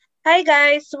Hi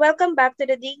guys, welcome back to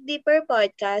the Dig Deeper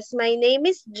podcast. My name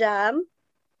is Jam.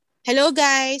 Hello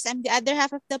guys, I'm the other half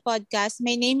of the podcast.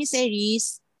 My name is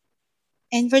Aris.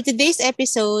 And for today's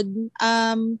episode,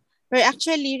 we're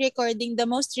actually recording the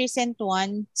most recent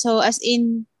one. So as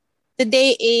in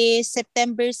today is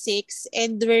September 6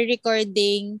 and we're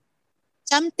recording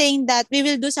something that we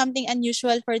will do something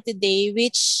unusual for today,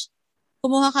 which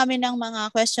kumuha kami ng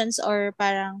mga questions or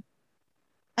parang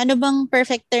ano bang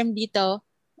perfect term dito?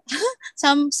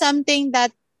 Something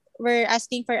that we're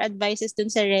asking for advices dun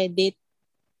sa Reddit.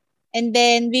 And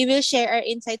then we will share our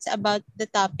insights about the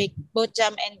topic, both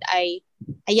Jam and I.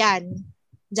 Ayan.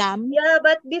 Jam? Yeah,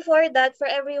 but before that, for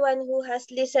everyone who has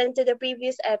listened to the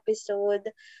previous episode,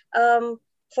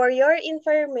 for your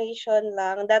information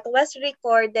lang, that was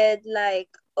recorded like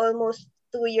almost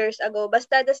 2 years ago.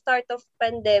 Basta the start of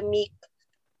pandemic,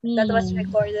 that was Hmm.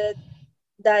 recorded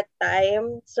that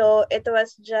time. So it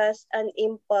was just an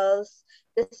impulse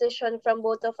decision from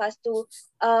both of us to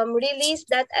release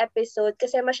that episode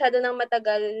kasi masyado nang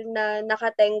matagal na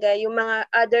nakatenga yung mga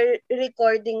other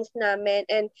recordings namin,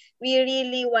 and we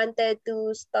really wanted to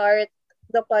start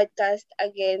the podcast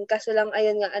again. Kaso lang,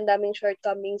 ayun nga, ang daming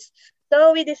shortcomings.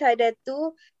 So we decided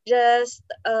to just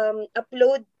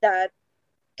upload that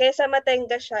kaysa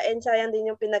matenga siya, and sayang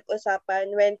din yung pinag-usapan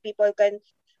when people can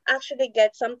actually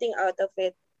get something out of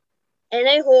it. And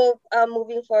I hope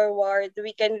moving forward,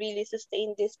 we can really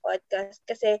sustain this podcast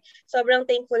kasi sobrang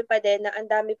thankful pa din na ang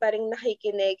dami pa rin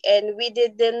nakikinig, and we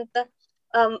didn't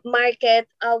market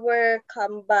our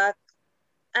comeback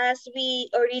as we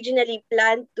originally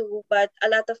planned to, but a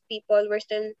lot of people were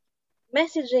still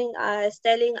messaging us,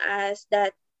 telling us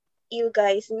that you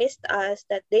guys missed us,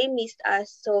 that they missed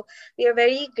us. So we are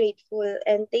very grateful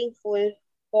and thankful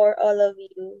for all of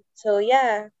you. So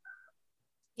yeah.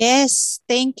 Yes,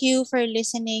 thank you for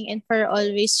listening and for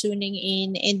always tuning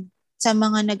in. And sa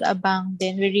mga nag-abang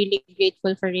din, we're really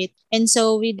grateful for it. And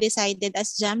so we decided,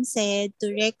 as Jam said, to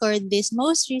record this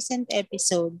most recent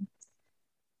episode.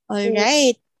 All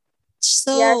right.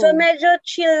 Yeah, so So, medyo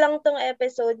chill lang tong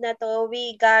episode na to.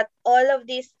 We got all of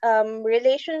these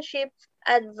relationship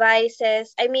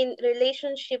advices. I mean,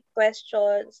 relationship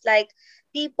questions, like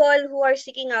people who are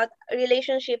seeking out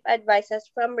relationship advices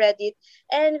from Reddit,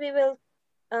 and we will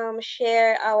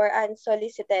share our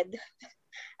unsolicited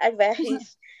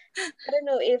advice. I don't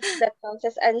know if that counts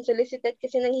as unsolicited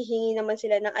kasi nanghihingi naman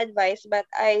sila ng advice, but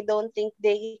I don't think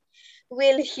they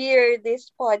will hear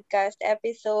this podcast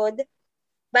episode.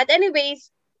 But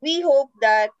anyways, we hope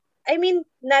that, I mean,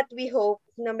 not we hope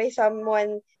na may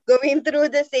someone going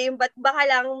through the same, but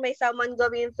baka lang may someone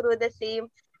going through the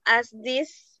same as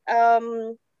these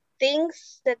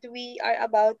things that we are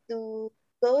about to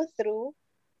go through.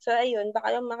 So ayun,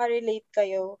 baka lang makarelate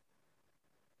kayo.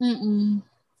 mm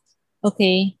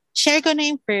okay. Share ko na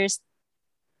yung first.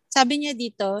 Sabi niya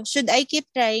dito, should I keep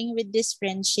trying with this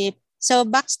friendship? So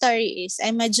backstory is,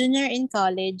 I'm a junior in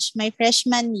college. My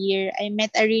freshman year, I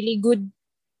met a really good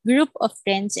group of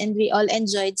friends and we all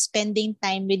enjoyed spending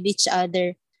time with each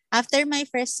other. After my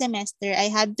first semester, I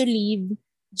had to leave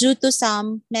due to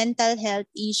some mental health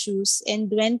issues and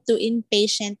went to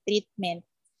inpatient treatment.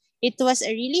 It was a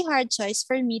really hard choice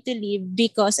for me to leave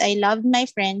because I loved my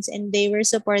friends and they were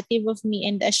supportive of me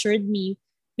and assured me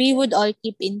we would all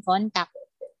keep in contact.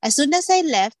 As soon as I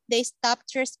left, they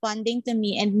stopped responding to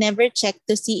me and never checked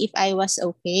to see if I was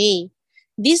okay.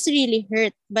 This really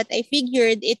hurt, but I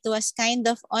figured it was kind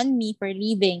of on me for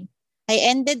leaving. I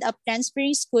ended up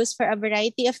transferring schools for a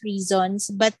variety of reasons,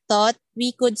 but thought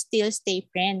we could still stay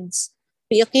friends.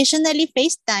 We occasionally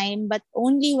FaceTime, but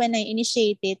only when I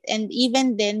initiate it, and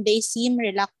even then they seem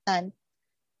reluctant.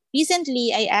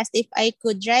 Recently, I asked if I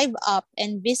could drive up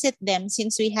and visit them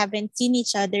since we haven't seen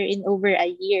each other in over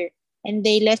a year, and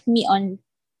they left me on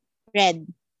red.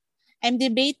 I'm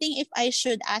debating if I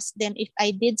should ask them if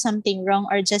I did something wrong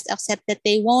or just accept that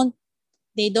they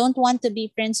don't want to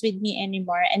be friends with me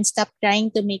anymore and stop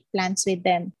trying to make plans with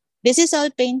them. This is all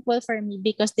painful for me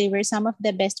because they were some of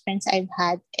the best friends I've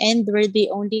had and were the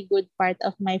only good part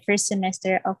of my first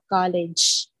semester of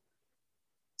college.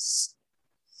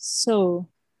 So,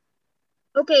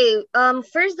 Okay,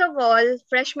 first of all,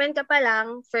 freshman ka pa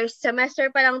lang, first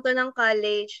semester pa lang to ng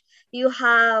college, you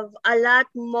have a lot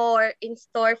more in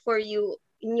store for you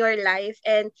in your life,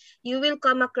 and you will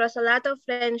come across a lot of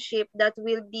friendship that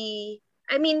will be,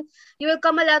 I mean, you will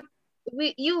come a lot,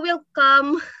 you will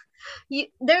come,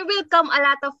 there will come a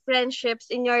lot of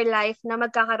friendships in your life na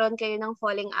magkakaroon kayo ng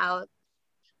falling out.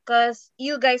 Because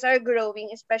you guys are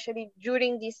growing, especially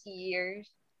during these years.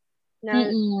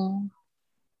 Na mm-mm.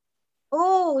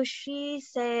 oh, she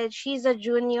said she's a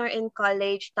junior in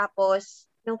college tapos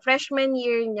Nung freshman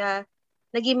year niya,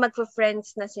 naging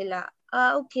magpo-friends na sila.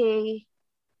 Okay.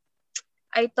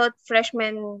 I thought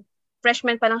freshman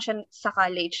pa lang siya sa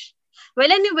college.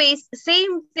 Well, anyways,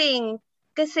 same thing.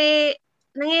 Kasi,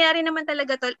 nangyayari naman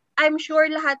talaga to. I'm sure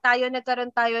lahat tayo,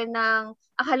 nagkaroon tayo ng,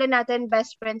 akala natin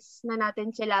best friends na natin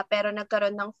sila, pero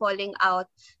nagkaroon ng falling out.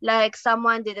 Like,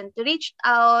 someone didn't reach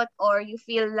out, or you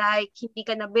feel like hindi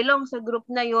ka na belong sa group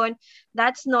na yon.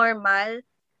 That's normal.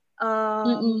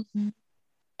 Mm-mm.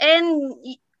 And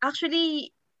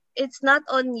actually, it's not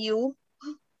on you.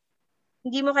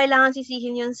 Hindi mo kailangan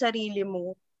sisihin yung sarili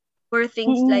mo for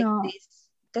things like No. this.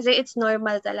 Kasi it's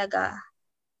normal talaga.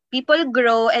 People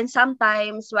grow, and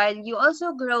sometimes while you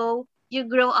also grow, you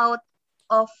grow out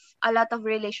of a lot of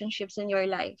relationships in your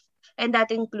life. And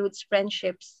that includes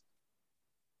friendships.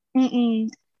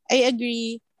 Mm-mm. I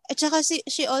agree. At saka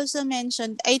she also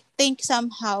mentioned, I think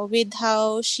somehow with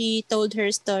how she told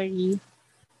her story,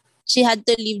 she had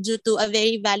to leave due to a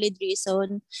very valid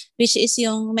reason, which is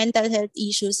yung mental health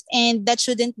issues, and that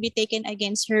shouldn't be taken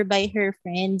against her by her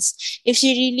friends. If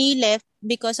she really left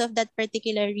because of that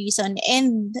particular reason,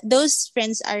 and those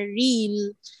friends are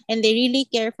real, and they really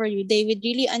care for you, they would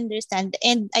really understand,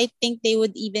 and I think they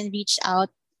would even reach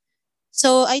out.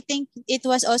 So I think it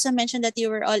was also mentioned that you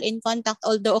were all in contact,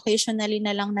 although occasionally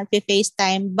na lang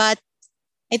nagpe-FaceTime. But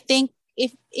I think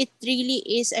if it really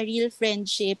is a real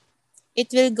friendship, it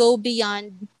will go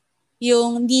beyond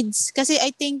yung needs. Kasi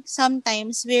I think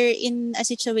sometimes we're in a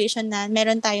situation na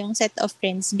meron tayong set of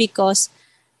friends because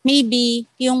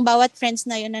maybe yung bawat friends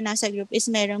na yun na nasa group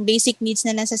is merong basic needs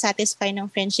na nasa-satisfy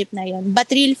ng friendship na yun. But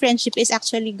real friendship is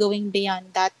actually going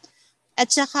beyond that.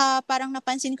 At saka parang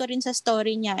napansin ko rin sa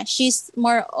story niya, she's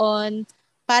more on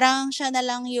parang siya na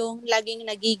lang yung laging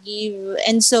nagigive.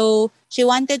 And so, she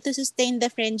wanted to sustain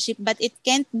the friendship but it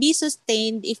can't be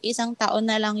sustained if isang tao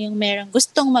na lang yung merong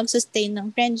gustong mag-sustain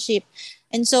ng friendship.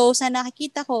 And so, sa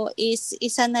nakikita ko is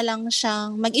mag-isa na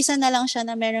lang siya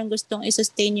na merong gustong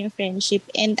i-sustain yung friendship.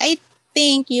 And I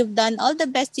think you've done all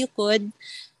the best you could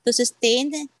to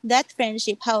sustain that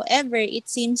friendship. However,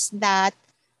 it seems that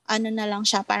ano na lang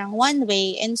siya, parang one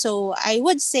way. And so, I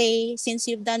would say, since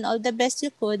you've done all the best you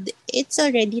could, it's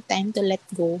already time to let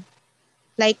go.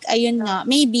 Like, ayun nga,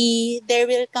 maybe there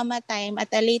will come a time at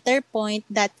a later point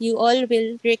that you all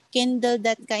will rekindle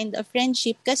that kind of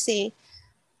friendship kasi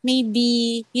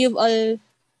maybe you've all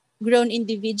grown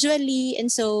individually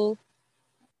and so,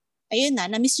 ayun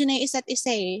na-miss nyo na yung isa't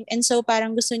isa eh. And so,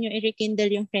 parang gusto nyo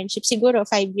i-rekindle yung friendship. Siguro,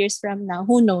 5 years from now,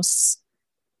 who knows?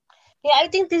 Yeah,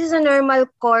 I think this is a normal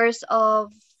course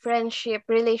of friendship,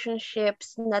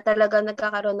 relationships na talaga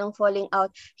nagkakaroon ng falling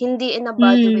out. Hindi in a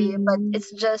bad way, but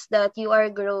it's just that you are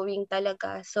growing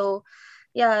talaga. So,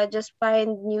 yeah, just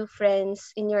find new friends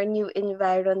in your new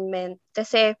environment.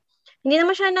 Kasi, hindi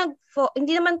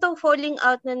naman to falling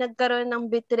out na nagkaroon ng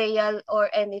betrayal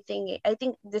or anything. I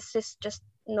think this is just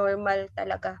normal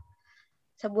talaga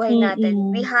sa buhay natin.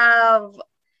 We have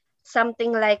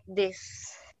something like this.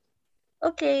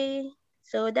 Okay.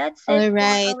 So that's it for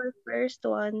our first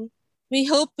one. We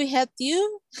hope we helped you.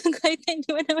 Kahit hindi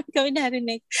mo naman kami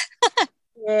narinig.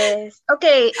 Yes.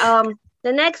 Okay, the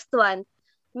next one.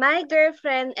 My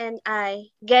girlfriend and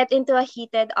I get into a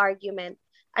heated argument.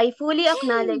 I fully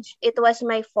acknowledge it was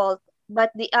my fault, but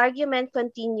the argument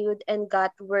continued and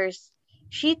got worse.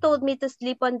 She told me to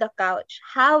sleep on the couch.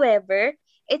 However,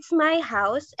 it's my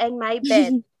house and my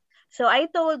bed. So I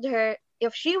told her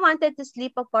if she wanted to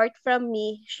sleep apart from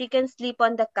me, she can sleep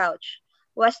on the couch.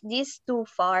 Was this too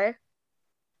far?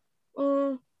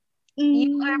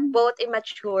 You are both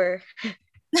immature.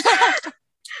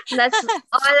 That's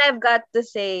all I've got to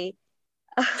say.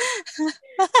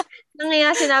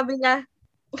 Nangyaya, sinabi niya,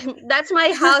 that's my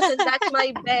house and that's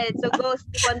my bed, so go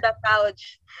sleep on the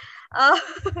couch.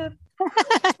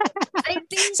 I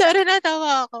think, sorry,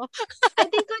 natawa ako. I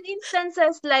think on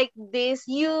instances like this,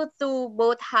 you two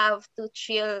both have to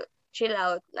chill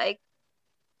out. Like,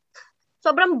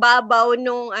 sobrang babaw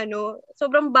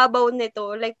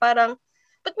nito. Like, parang,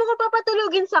 ba't mo ko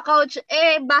papatulugin sa couch?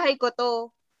 Bahay ko to.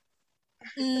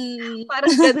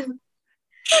 Parang ganun.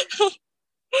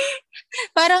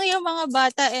 Parang yung mga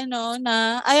bata,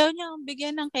 na ayaw niyang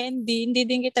bigyan ng candy, hindi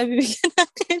din kita bibigyan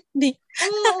ng candy.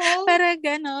 Parang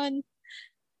ganon.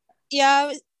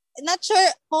 Yeah, not sure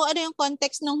kung ano yung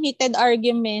context ng heated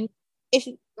argument. If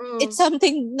it's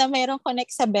something na mayroong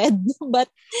connect sa bed. But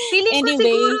feeling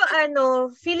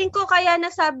ko kaya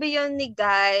nasabi yon ni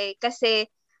Guy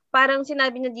kasi parang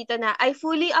sinabi niya dito na I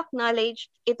fully acknowledge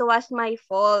it was my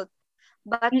fault.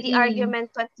 But the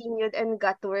argument continued and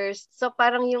got worse. So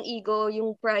parang yung ego,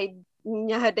 yung pride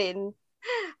niya din.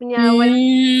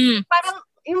 Parang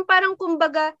yung parang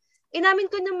kumbaga, inamin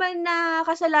ko naman na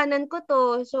kasalanan ko to.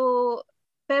 So,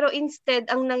 pero instead,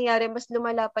 ang nangyari, mas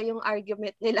lumala pa yung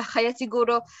argument nila. Kaya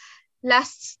siguro,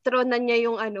 last straw na niya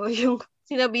yung yung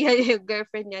sinabihan niya yung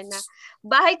girlfriend niya na,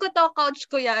 bahay ko to, couch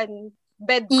ko yan,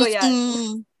 bed ko yan.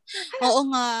 Oo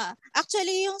nga.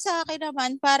 Actually, yung sa akin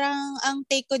naman, parang ang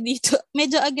take ko dito,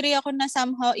 medyo agree ako na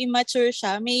somehow immature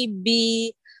siya.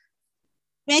 Maybe,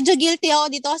 medyo guilty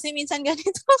ako dito kasi minsan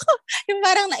ganito ako. Yung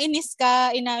parang nainis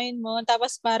ka, inamin mo,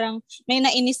 tapos parang may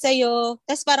nainis sa'yo,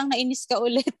 tapos parang nainis ka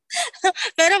ulit.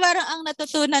 Pero parang ang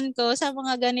natutunan ko sa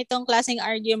mga ganitong klaseng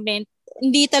argument,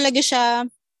 hindi talaga siya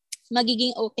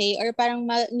magiging okay or parang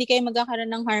hindi kayo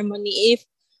magkakaroon ng harmony if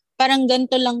parang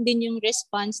ganito lang din yung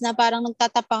response na parang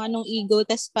nagtatapangan ng ego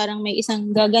tas parang may isang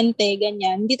gagante,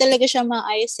 ganyan. Hindi talaga siya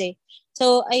maayos eh.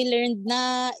 So, I learned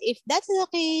na if that's the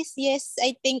case, yes,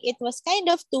 I think it was kind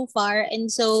of too far.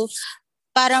 And so,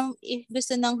 parang if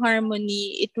gusto ng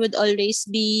harmony, it would always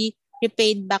be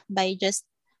repaid back by just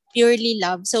purely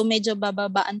love. So, medyo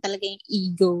bababaan talaga yung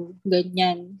ego.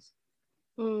 Ganyan.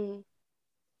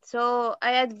 So,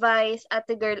 I advise,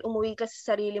 ate girl, umuwi ka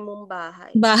sa sarili mong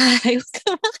bahay. Huwag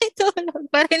ka makitulog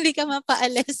para hindi ka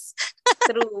mapaalis.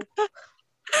 True.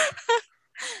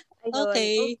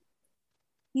 Okay.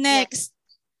 Next.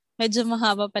 Medyo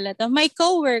mahaba pala to. My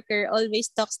coworker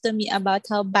always talks to me about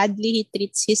how badly he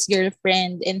treats his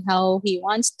girlfriend and how he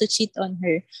wants to cheat on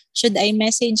her. Should I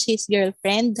message his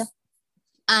girlfriend?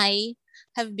 I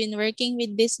have been working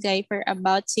with this guy for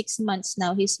about 6 months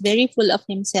now. He's very full of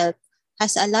himself,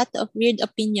 has a lot of weird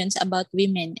opinions about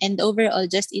women, and overall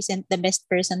just isn't the best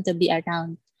person to be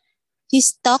around.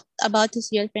 He's talked about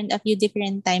his girlfriend a few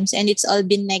different times and it's all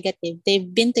been negative. They've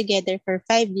been together for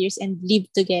 5 years and live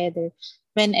together.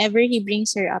 Whenever he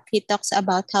brings her up, he talks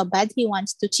about how bad he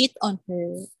wants to cheat on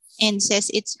her and says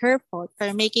it's her fault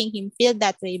for making him feel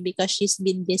that way because she's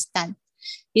been distant.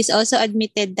 He's also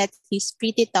admitted that he's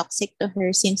pretty toxic to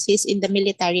her since he's in the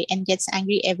military and gets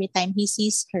angry every time he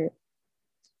sees her.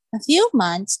 A few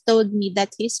months told me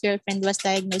that his girlfriend was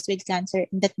diagnosed with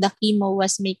cancer and that the chemo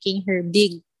was making her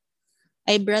big.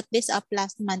 I brought this up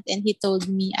last month and he told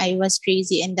me I was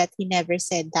crazy and that he never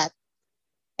said that.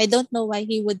 I don't know why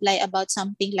he would lie about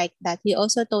something like that. He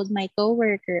also told my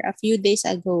coworker a few days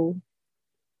ago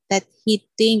that he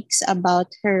thinks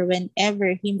about her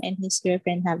whenever him and his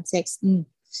girlfriend have sex.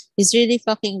 It's really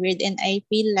fucking weird and I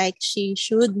feel like she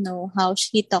should know how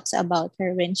she talks about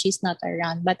her when she's not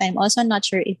around, but I'm also not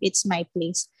sure if it's my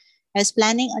place. I was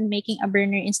planning on making a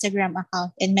burner Instagram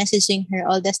account and messaging her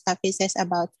all the stuff he says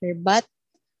about her, but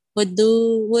would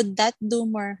that do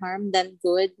more harm than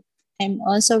good? I'm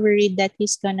also worried that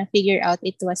he's gonna figure out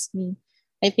it was me.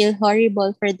 I feel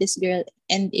horrible for this girl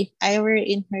and if I were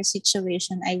in her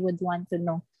situation, I would want to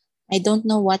know. I don't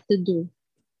know what to do.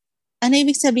 Ano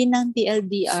ibig sabihin ng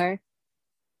TLDR?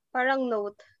 Parang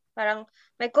note. Parang,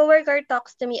 my coworker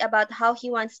talks to me about how he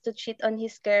wants to cheat on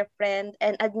his girlfriend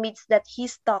and admits that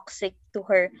he's toxic to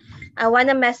her. I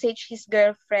wanna message his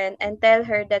girlfriend and tell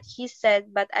her that he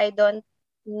said, but I don't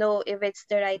know if it's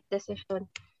the right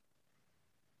decision.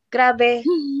 Grabe.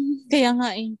 Kaya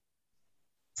nga eh.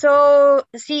 So,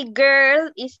 si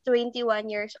girl is 21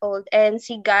 years old and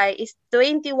si guy is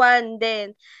 21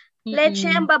 din. Leche,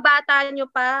 ang babata nyo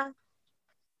pa.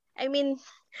 I mean,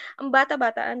 ang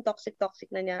bata-bata, ang toxic-toxic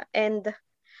na niya. And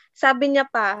sabi niya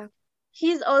pa,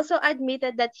 he's also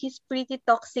admitted that he's pretty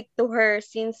toxic to her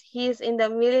since he's in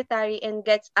the military and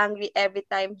gets angry every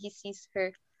time he sees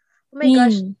her. Oh my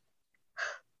gosh.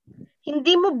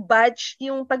 Hindi mo badge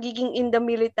yung pagiging in the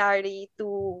military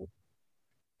to...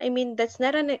 I mean, that's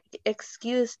not an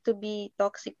excuse to be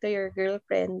toxic to your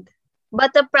girlfriend.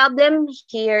 But the problem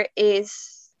here is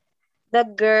the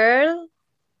girl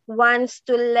wants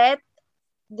to let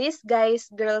this guy's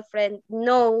girlfriend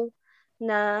know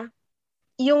na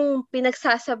yung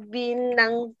pinagsasabi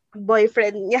ng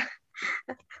boyfriend niya.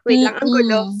 Wait lang, ang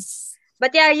gulo.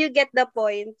 But yeah, you get the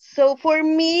point. So for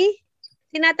me,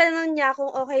 tinatanong niya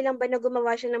kung okay lang ba na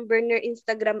gumawa siya ng burner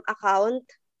Instagram account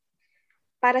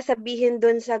para sabihin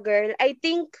dun sa girl. I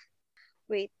think,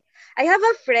 I have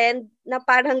a friend na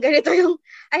parang ganito yung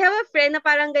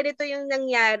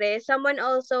nangyari. Someone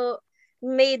also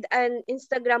made an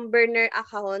Instagram burner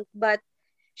account, but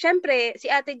syempre,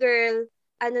 si ate girl,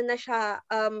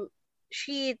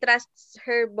 she trusts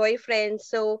her boyfriend,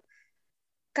 so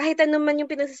kahit ano man yung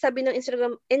pinagsasabi ng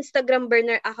Instagram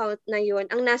burner account na yun,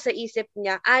 ang nasa isip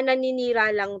niya,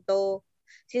 naninira lang to.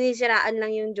 Sinisiraan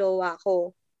lang yung jowa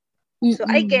ko. So,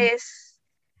 I guess,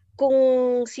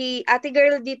 kung si ate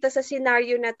girl dito sa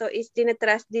scenario na to is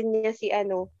tinatrust din niya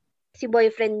si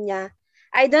boyfriend niya,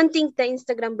 I don't think the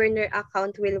Instagram burner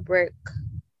account will work.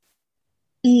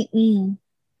 Mm-mm.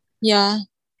 Yeah.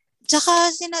 Tsaka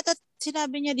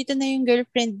sinabi niya dito na yung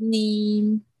girlfriend ni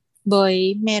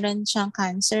boy, meron siyang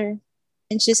cancer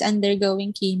and she's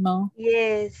undergoing chemo.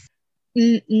 Yes. That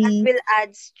Mm-mm. will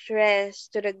add stress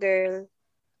to the girl.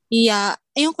 Yeah.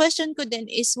 Yung question ko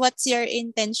din is, what's your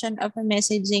intention of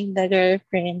messaging the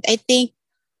girlfriend? I think,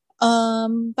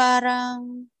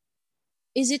 parang,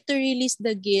 is it to release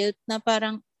the guilt na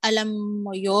parang alam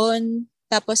mo yon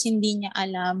tapos hindi niya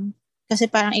alam kasi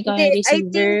parang ikaw Hindi, yung I think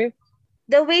receiver.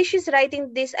 the way she's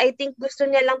writing this, I think gusto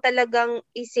niya lang talagang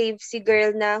i-save si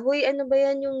girl na, huy, ano ba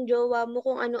yan yung jowa mo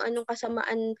kung ano-anong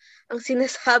kasamaan ang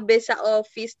sinasabi sa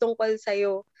office tungkol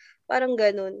sa'yo. Parang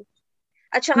ganun.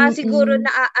 At saka siguro Mm-mm.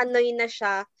 naaanoy na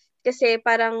siya kasi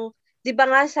parang 'di ba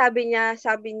nga sabi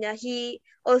niya he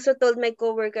also told my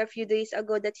coworker a few days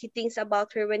ago that he thinks about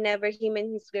her whenever him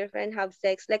and his girlfriend have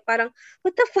sex. Like parang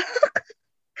what the fuck?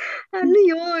 Ano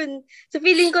 'yun? So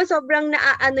feeling ko sobrang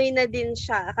naaanoy na din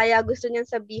siya kaya gusto niyang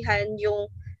sabihan yung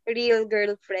real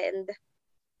girlfriend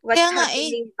Kaya what's nga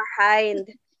eh, happening behind.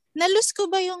 nalus ko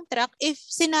ba yung track if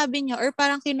sinabi niya or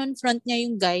parang kinonfront niya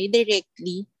yung guy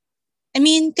directly? I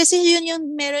mean, kasi yun yung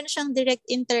meron siyang direct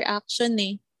interaction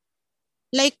eh.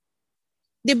 Like,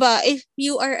 'di ba, if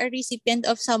you are a recipient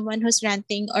of someone who's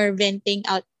ranting or venting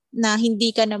out na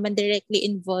hindi ka naman directly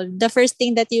involved, the first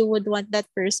thing that you would want that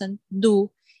person do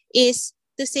is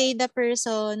to say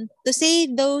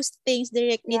those things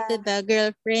directly to Yeah. the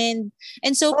girlfriend.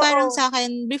 And so parang Oo. sa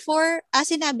akin, before,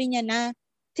 sinabi niya na,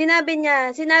 Sinabi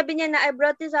niya na, "I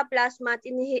brought this up last month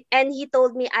and he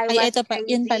told me I ay, was eto pa,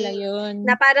 yun pala crazy." yun.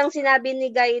 Na parang sinabi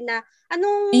ni Guy na,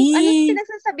 "Anong Eh,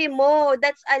 pinagsasabi mo?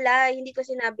 That's a lie, hindi ko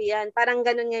sinabi yan." Parang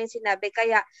gano'n nga yung sinabi.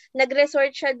 Kaya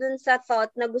nag-resort siya dun sa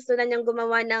thought na gusto na niyang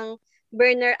gumawa ng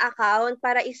burner account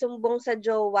para isumbong sa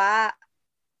jowa.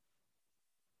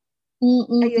 mm,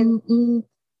 mm, Ayun. mm, mm.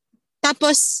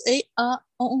 Tapos,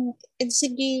 oo,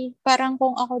 sige, parang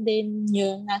kung ako din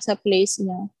yun, nasa place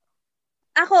niya.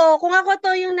 Kung ako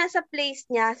 'to yung nasa place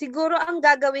niya, siguro ang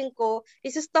gagawin ko,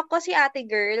 isi-stalk ko si ate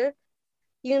girl,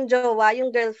 yung jowa, yung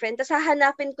girlfriend, tas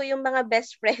hahanapin ko yung mga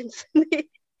best friends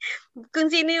kung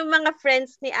sino yung mga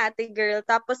friends ni ate girl.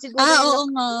 Tapos siguro Oo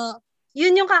nga.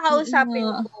 yun yung Oo nga. kakausapin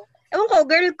ko. Ewan ko,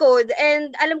 girl code.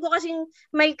 And alam ko kasing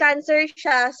may cancer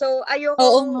siya. So, Oo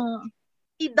ayokong nga.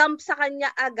 i-dump sa kanya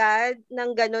agad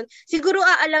ng ganun. Siguro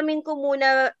aalamin ko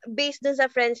muna based dun sa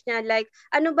friends niya like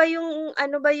ano ba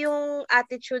yung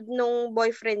attitude nung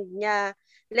boyfriend niya.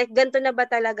 Like ganto na ba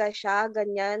talaga siya,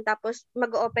 ganyan. Tapos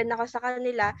mag-open ako sa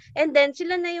kanila and then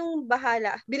sila na yung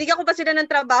bahala. Binigyan ko pa sila ng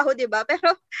trabaho, 'di ba?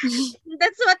 Pero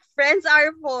that's what friends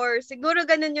are for. Siguro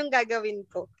ganun yung gagawin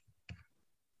ko.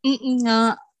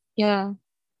 Nga. Yeah.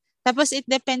 Tapos it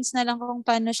depends na lang kung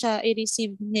paano siya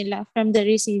i-receive nila from the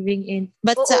receiving end.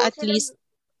 But Oo, sa at sila least,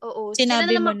 sila na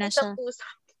sinabi lang mo na siya.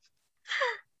 mag-usap-usap.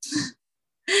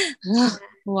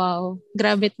 Wow.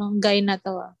 Grabe tong guy na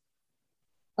to.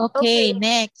 Okay, Okay.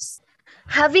 next.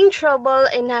 Having trouble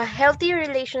in a healthy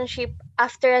relationship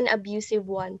after an abusive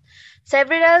one.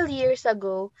 Several years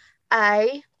ago,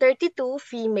 I, 32,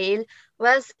 female,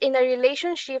 was in a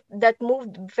relationship that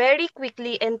moved very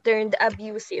quickly and turned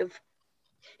abusive.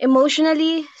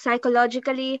 Emotionally,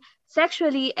 psychologically,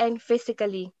 sexually, and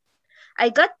physically. I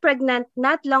got pregnant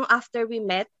not long after we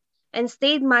met and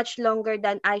stayed much longer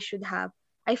than I should have.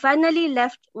 I finally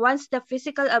left once the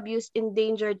physical abuse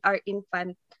endangered our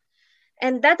infant.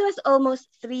 And that was almost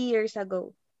 3 years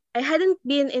ago. I hadn't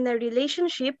been in a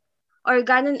relationship or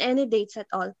gone on any dates at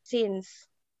all since.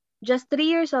 Just 3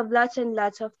 years of lots and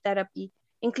lots of therapy,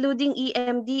 including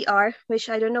EMDR, which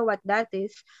I don't know what that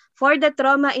is, for the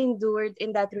trauma endured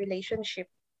in that relationship.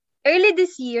 Early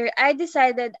this year, I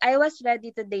decided I was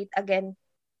ready to date again.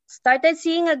 Started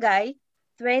seeing a guy,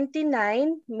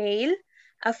 29, male,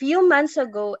 a few months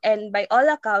ago, and by all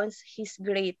accounts, he's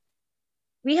great.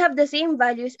 We have the same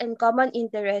values and common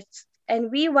interests,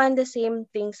 and we want the same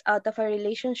things out of a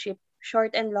relationship,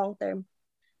 short and long term.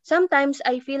 Sometimes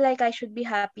I feel like I should be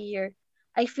happier.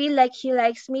 I feel like he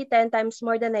likes me 10 times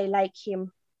more than I like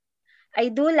him. I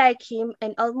do like him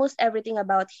and almost everything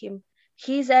about him.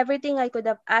 He's everything I could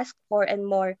have asked for and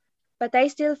more, but I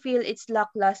still feel it's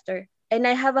lackluster, and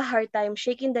I have a hard time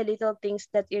shaking the little things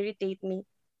that irritate me.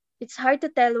 It's hard to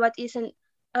tell what is an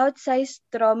outsized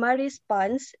trauma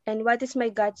response and what is my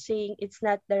gut saying it's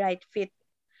not the right fit.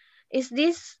 Is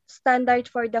this standard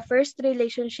for the first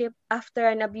relationship after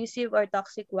an abusive or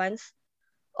toxic ones?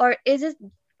 Or is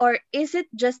it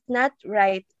just not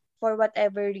right for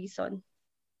whatever reason?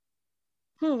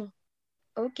 Hmm,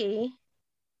 okay.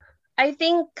 I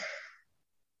think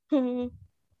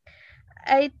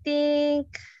I think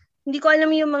Hindi ko alam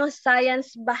yung mga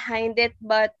science behind it,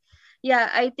 but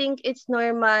yeah, I think it's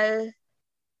normal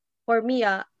for me,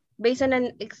 based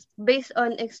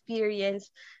on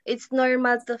experience, it's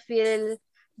normal to feel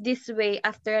this way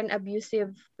after an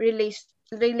abusive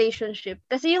relationship.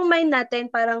 Kasi yung mind natin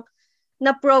parang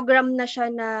na-program na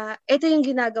siya na ito yung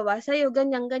ginagawa sa'yo,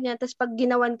 ganyan, ganyan. Tapos pag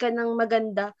ginawan ka ng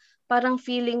maganda, parang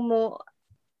feeling mo,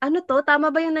 ano to?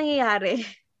 Tama ba yung nangyayari?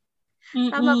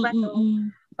 Tama Mm-mm, ba to? mm-mm.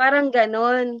 Parang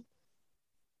ganon.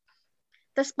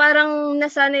 Tapos parang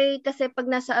nasanay kasi pag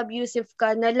nasa abusive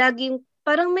ka na laging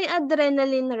parang may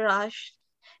adrenaline rush.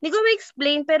 Hindi ko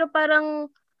ma-explain pero parang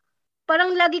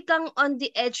lagi kang on the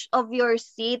edge of your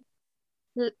seat.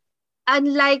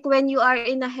 Unlike when you are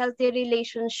in a healthy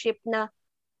relationship na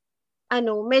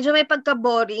medyo may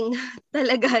pagka-boring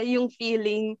talaga yung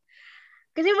feeling.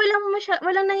 Kasi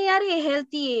walang nangyayari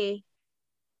healthy eh.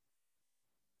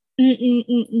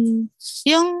 Mm.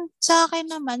 Yung sa akin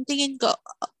naman, tingin ko,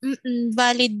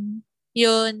 valid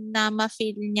yun na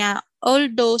ma-feel niya.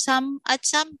 Although, at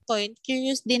some point,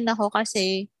 curious din ako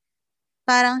kasi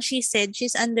parang she said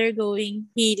she's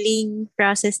undergoing healing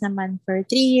process naman for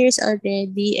 3 years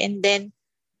already. And then,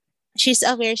 she's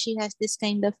aware she has this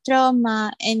kind of trauma.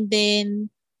 And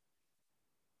then,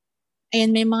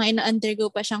 ayun, may mga ina-undergo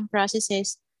pa siyang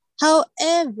processes.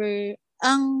 However,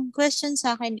 ang question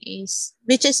sa akin is,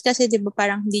 which is kasi 'di ba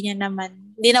parang hindi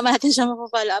naman natin siya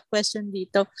mapa-follow up question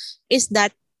dito, is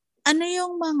that ano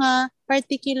yung mga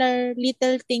particular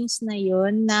little things na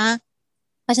yun na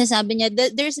kasi sabi niya,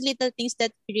 there's little things that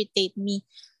irritate me.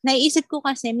 Naiisip ko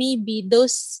kasi maybe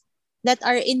those that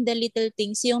are in the little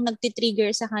things yung nagtitrigger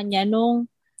sa kanya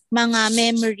nung mga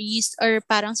memories or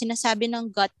parang sinasabi ng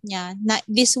gut niya na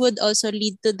this would also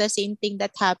lead to the same thing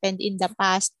that happened in the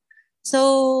past.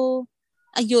 So,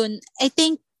 ayun, I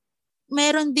think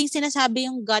meron ding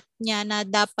sinasabi yung gut niya na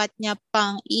dapat niya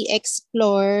pang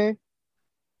i-explore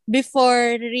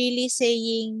before really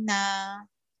saying na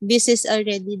this is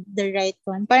already the right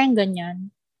one. Parang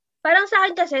ganyan. Parang sa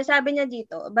akin kasi, sabi niya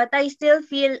dito, but I still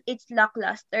feel it's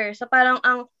lackluster. So parang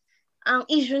ang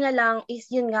issue na lang is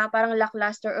yun nga, parang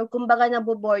lackluster or kumbaga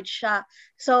naboboard siya.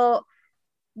 So,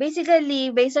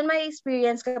 basically, based on my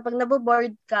experience, kapag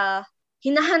naboboard ka,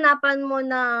 hinahanapan mo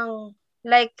ng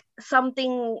like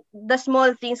something, the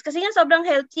small things. Kasi nga sobrang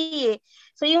healthy eh.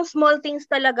 So yung small things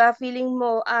talaga, feeling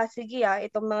mo, sige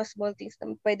itong mga small things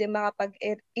na pwede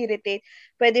makapag-irritate,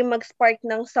 pwede mag-spark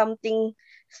ng something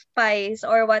spice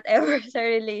or whatever sa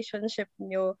relationship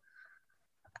nyo.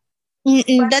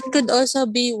 That could also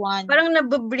be one Parang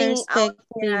nababring out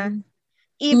niya. perspective.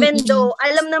 Even though,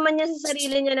 alam naman niya sa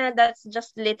sarili niya na that's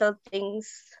just little things.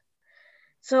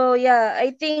 So, yeah,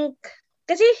 I think,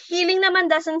 kasi healing naman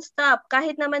doesn't stop.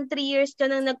 Kahit naman 3 years ka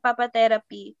nang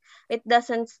nagpapa-therapy, it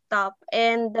doesn't stop.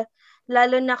 And,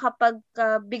 lalo na kapag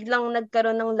biglang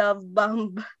nagkaroon ng love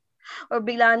bomb or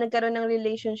biglang nagkaroon ng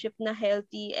relationship na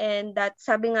healthy and that,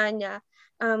 sabi nga niya,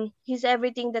 he's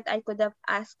everything that I could have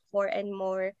asked for and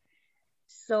more.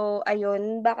 So,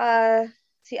 ayun, baka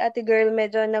si ate girl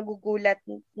medyo nagugulat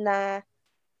na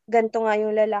ganito nga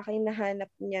yung lalaki na hanap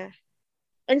niya.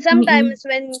 And sometimes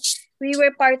when we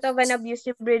were part of an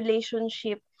abusive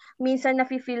relationship, minsan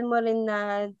nafe-feel mo rin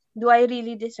na, do I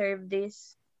really deserve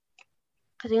this?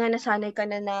 Kasi nga nasanay ka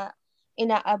na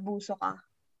inaabuso ka.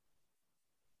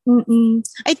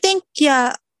 I think,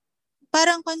 yeah,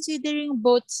 parang considering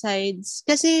both sides,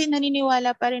 kasi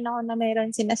naniniwala pa rin ako na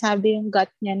mayroon sinasabi yung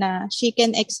gut niya na she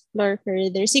can explore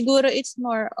further. Siguro it's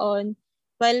more on,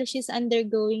 while she's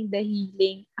undergoing the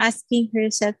healing, asking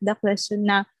herself the question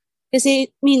na,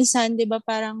 kasi minsan, di ba,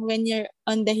 parang when you're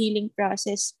on the healing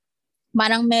process,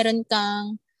 parang meron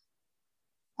kang,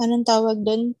 anong tawag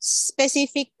doon,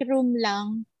 specific room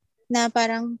lang na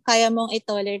parang kaya mong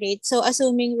i-tolerate. So,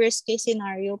 assuming worst case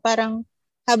scenario, parang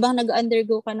habang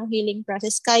nag-undergo ka ng healing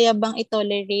process, kaya bang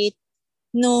i-tolerate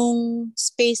nung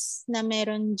space na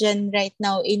meron dyan right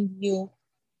now in you,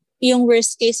 yung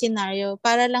worst case scenario,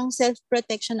 para lang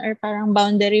self-protection or parang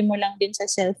boundary mo lang din sa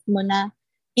self mo na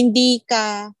hindi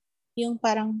ka yung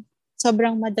parang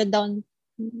sobrang madadown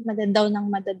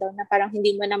na parang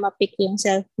hindi mo na mapick yung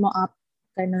self mo up.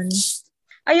 Ganun.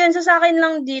 Ayun, sa akin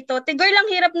lang dito, tigor lang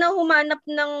hirap na humanap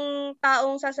ng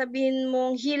taong sasabihin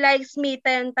mong, he likes me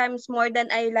 10 times more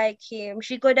than I like him.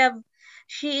 She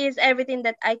is everything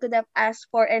that I could have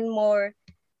asked for and more.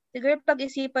 Tigor,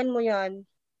 pag-isipan mo yan.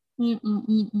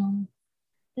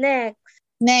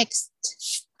 Next.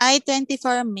 I,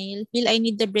 24 male, feel I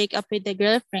need to break up with a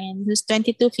girlfriend who's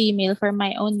 22 female for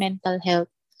my own mental health.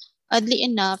 Oddly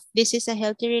enough, this is a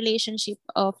healthy relationship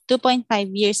of 2.5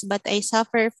 years, but I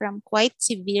suffer from quite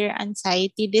severe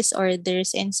anxiety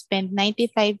disorders and spend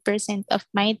 95% of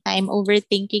my time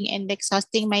overthinking and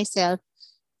exhausting myself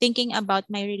thinking about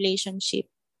my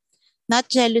relationship. Not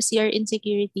jealousy or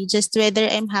insecurity, just whether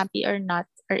I'm happy or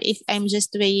not, or if I'm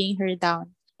just weighing her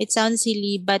down. It sounds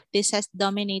silly, but this has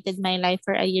dominated my life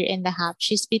for a year and a half.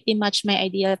 She's pretty much my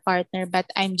ideal partner, but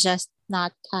I'm just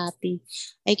not happy.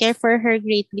 I care for her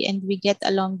greatly and we get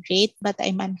along great, but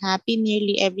I'm unhappy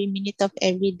nearly every minute of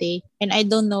every day. And I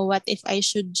don't know what if I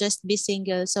should just be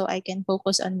single so I can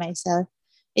focus on myself.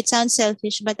 It sounds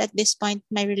selfish, but at this point,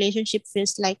 my relationship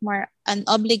feels like more an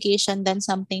obligation than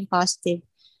something positive.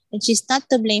 And she's not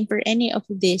to blame for any of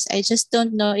this. I just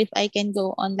don't know if I can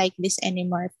go on like this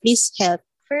anymore. Please help.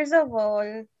 First of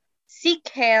all, seek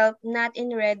help not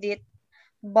in Reddit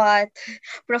but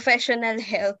professional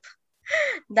help.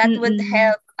 That would Mm-mm.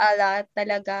 help a lot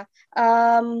talaga.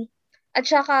 At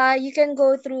saka, you can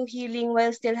go through healing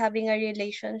while still having a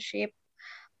relationship.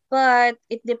 But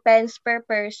it depends per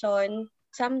person.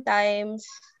 Sometimes,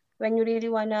 when you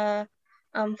really wanna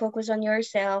focus on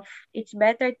yourself, it's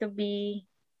better to be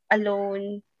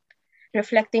alone,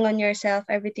 reflecting on yourself,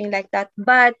 everything like that.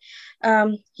 But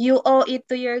you owe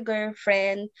it to your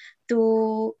girlfriend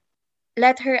to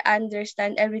let her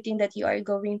understand everything that you are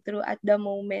going through at the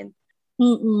moment.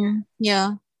 Mm-mm.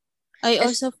 Yeah. I As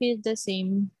also feel the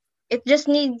same. it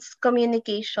just needs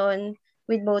communication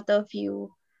with both of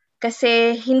you.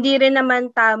 Kasi hindi rin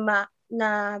naman tama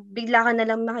na bigla ka na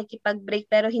lang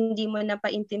makikipag-break pero hindi mo na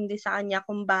paintindi sa kanya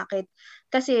kung bakit.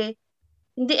 Kasi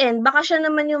in the end, baka siya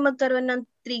naman yung magkaroon ng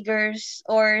triggers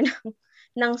or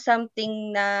ng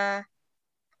something na,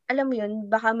 alam mo yun,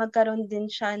 baka magkaroon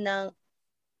din siya ng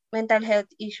mental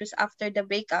health issues after the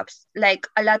breakups. Like,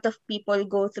 a lot of people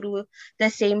go through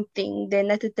the same thing. Then,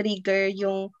 natitrigger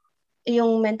yung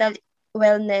mental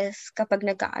wellness kapag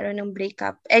nagkakaroon ng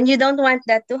breakup. And you don't want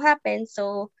that to happen.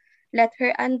 So, let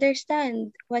her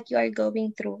understand what you are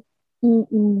going through. And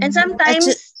Mm-mm.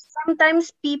 sometimes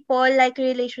people like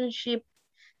relationships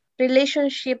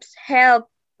help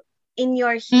in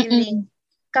your healing Mm-mm.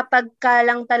 kapag ka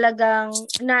lang talagang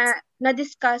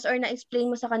na-discuss or na-explain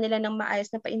mo sa kanila ng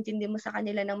maayos, na paintindi mo sa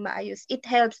kanila ng maayos. It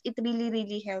helps. It really,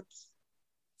 really helps.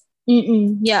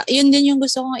 Mm-mm. Yeah, yun din yung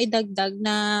gusto kong idagdag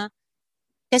na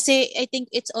kasi I think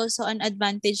it's also an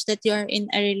advantage that you're in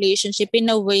a relationship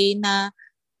in a way na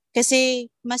kasi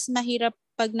mas mahirap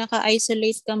pag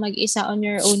naka-isolate ka mag-isa on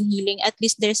your own healing. At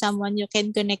least there's someone you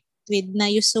can connect with na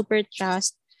you super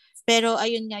trust. Pero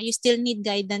ayun nga, you still need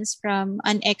guidance from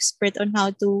an expert on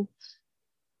how to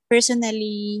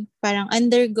personally parang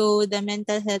undergo the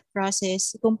mental health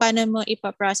process, kung paano mo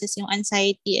ipaprocess yung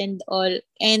anxiety and all,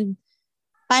 and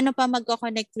paano pa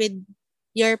magko-connect with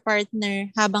your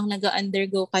partner habang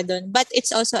nag-undergo ka doon. But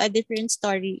it's also a different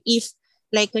story if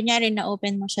like kunyari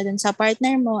na-open mo siya doon sa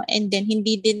partner mo and then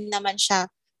hindi din naman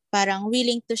siya parang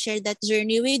willing to share that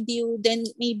journey with you, then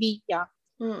maybe, yeah.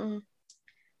 Mm-mm. Yun.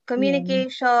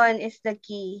 Communication is the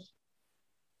key.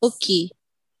 Okay.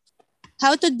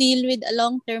 How to deal with a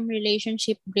long-term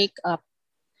relationship breakup.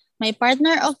 My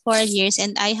partner of 4 years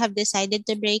and I have decided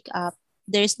to break up.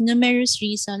 There's numerous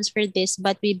reasons for this,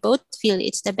 but we both feel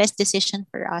it's the best decision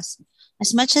for us.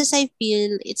 As much as I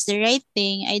feel it's the right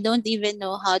thing, I don't even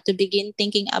know how to begin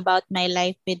thinking about my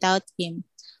life without him.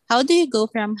 How do you go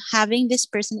from having this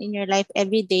person in your life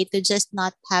every day to just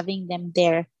not having them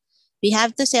there? We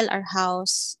have to sell our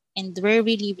house, and where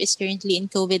we live is currently in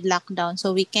COVID lockdown,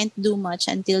 so we can't do much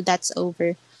until that's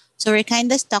over. So we're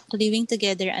kind of stuck living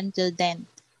together until then.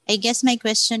 I guess my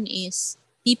question is,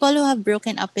 people who have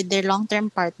broken up with their long-term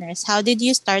partners, how did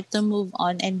you start to move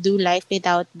on and do life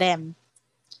without them?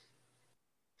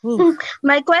 Ooh.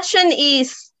 My question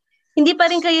is, hindi pa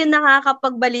rin kayo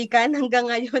nakakapagbalikan hanggang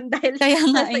ngayon dahil Kaya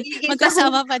nga nasa iisang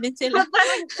magkasama pa din sila.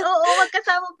 oo,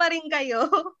 magkasama pa rin kayo.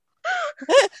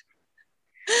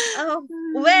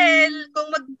 Well,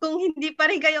 kung hindi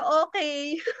pa rin kayo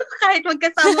okay, kahit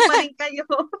magkasama pa rin kayo.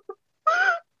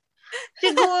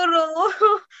 Siguro,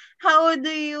 how do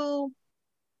you,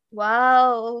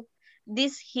 wow,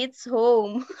 this hits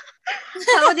home.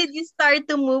 How did you start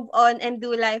to move on and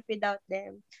do life without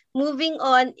them? Moving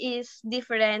on is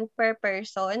different per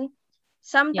person. Yeah.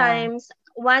 Sometimes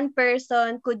one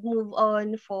person could move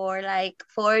on for like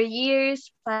 4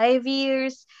 years, 5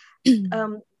 years.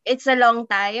 It's a long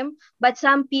time, but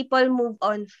some people move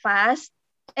on fast.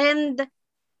 And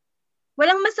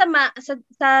walang masama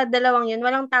sa dalawang yun.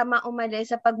 Walang tama o mali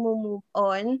sa pag-move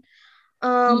on.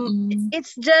 Mm-mm.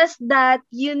 It's just that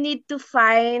you need to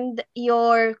find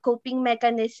your coping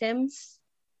mechanisms,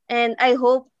 and I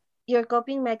hope your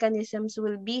coping mechanisms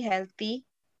will be healthy.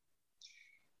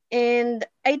 And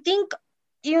I think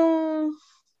yung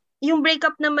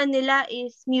breakup naman nila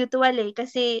is mutual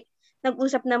kasi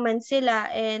nag-usap naman sila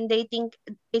and they think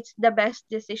it's the best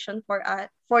decision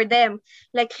for them.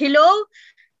 Like, hello?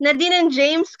 Nadine and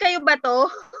James, kayo ba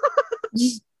to?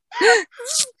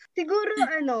 Siguro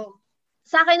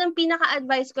sa akin ang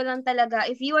pinaka-advice ko lang talaga,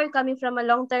 if you are coming from a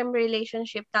long-term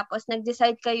relationship tapos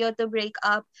nag-decide kayo to break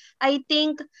up, I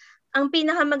think ang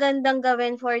pinakamagandang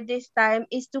gawin for this time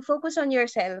is to focus on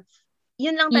yourself.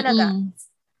 Yun lang talaga.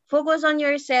 Focus on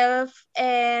yourself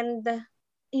and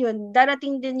yun,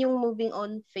 darating din yung moving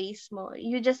on phase mo.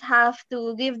 You just have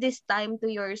to give this time to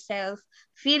yourself.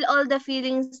 Feel all the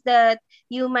feelings that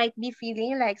you might be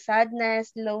feeling like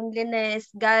sadness, loneliness,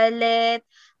 galit,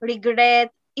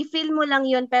 regret. I-feel mo lang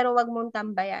yun pero wag mong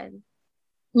tambayan.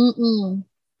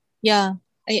 Yeah,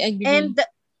 I agree.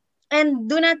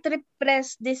 And do not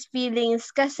repress these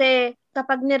feelings kasi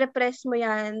kapag nirepress mo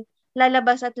yan,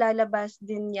 lalabas at lalabas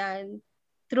din yan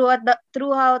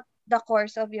throughout the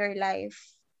course of your life.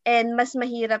 And mas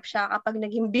mahirap siya kapag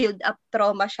naging build-up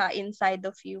trauma siya inside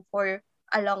of you for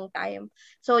a long time.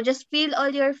 So just feel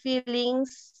all your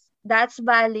feelings. That's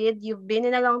valid. You've been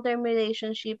in a long-term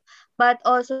relationship, but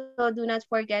also do not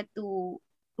forget to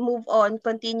move on,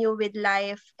 continue with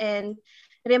life, and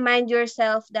remind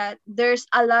yourself that there's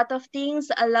a lot of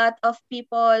things, a lot of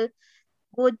people,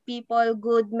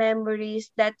 good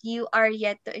memories that you are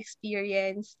yet to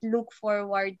experience. Look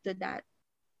forward to that.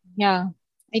 Yeah,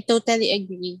 I totally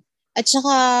agree. At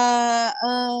saka,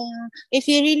 if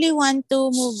you really want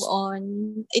to move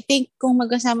on, I think kung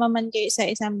magkasama man kayo sa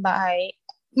isang bahay,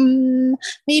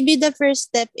 maybe the first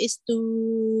step is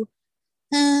to,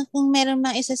 kung meron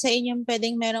mang isa sa inyong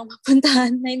pwedeng merong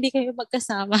mapuntahan na hindi kayo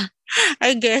magkasama.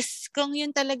 I guess, kung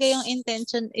yun talaga yung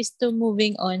intention is to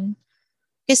moving on.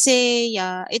 Kasi,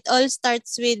 yeah, it all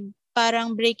starts with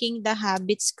parang breaking the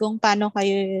habits kung paano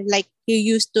kayo, like, you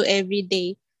used to every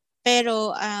day.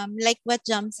 Pero, like what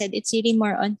Jam said, it's really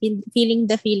more on feeling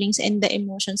the feelings and the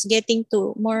emotions, getting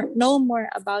to know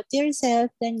more about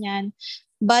yourself, ganyan.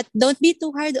 But don't be too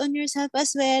hard on yourself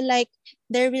as well. Like,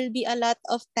 there will be a lot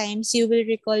of times you will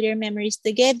recall your memories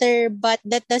together, but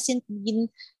that doesn't mean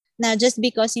na just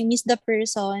because you miss the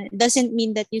person doesn't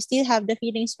mean that you still have the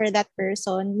feelings for that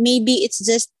person. Maybe it's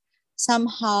just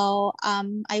somehow,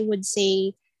 I would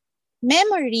say,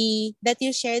 memory that you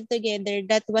shared together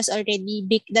that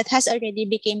has already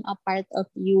became a part of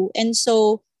you, and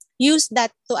so use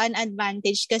that to an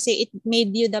advantage kasi it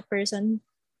made you the person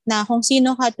na kung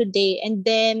sino ka today. And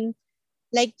then,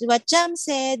 like what Jam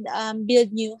said,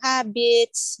 build new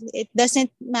habits. It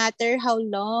doesn't matter how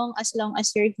long, as long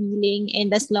as you're healing and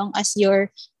as long as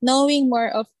you're knowing more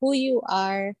of who you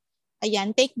are.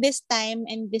 Ayan, take this time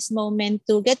and this moment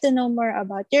to get to know more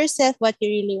about yourself, what you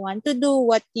really want to do,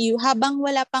 habang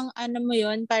wala pang mo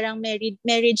yun, parang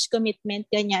marriage commitment,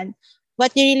 ganyan.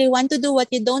 What you really want to do, what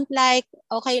you don't like,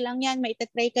 okay lang yan, may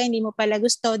try ka, hindi mo pala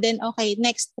gusto, then okay,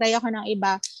 next, try ako ng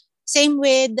iba. Same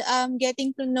with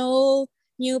getting to know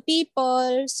new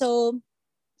people. So,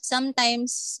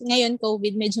 sometimes, ngayon,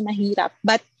 COVID, medyo mahirap.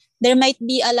 But there might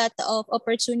be a lot of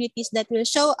opportunities that will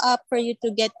show up for you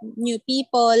to get new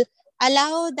people.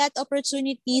 Allow that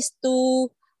opportunities to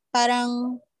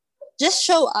parang just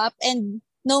show up and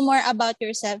know more about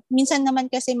yourself. Minsan naman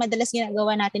kasi madalas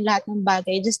ginagawa natin lahat ng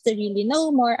bagay just to really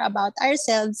know more about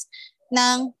ourselves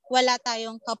nang wala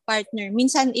tayong ka-partner.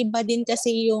 Minsan iba din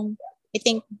kasi yung, I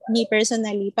think, me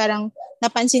personally, parang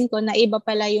napansin ko na iba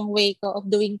pala yung way ko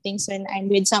of doing things when I'm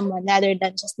with someone rather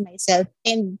than just myself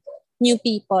and new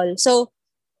people. So,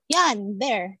 yan,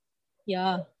 there.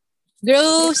 Yeah.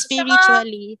 Grow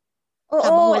spiritually. Oo,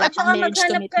 Habang wala at pang saka marriage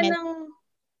commitment.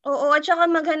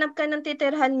 maghanap ka ng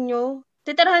titirhan nyo.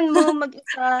 Titirhan mo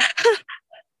mag-isa.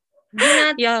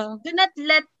 Do not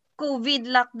let COVID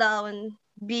lockdown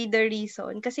be the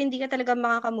reason. Kasi hindi ka talaga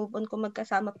makaka-move on kung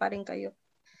magkasama pa rin kayo.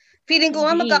 Feeling ko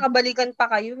nga magkakabalikan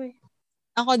pa kayo eh.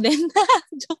 Ako din.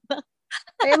 Joke lang.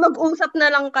 Kaya mag-usap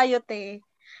na lang kayo, te.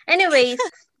 Anyways,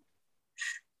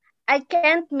 I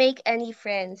can't make any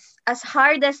friends. As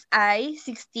hard as I,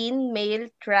 16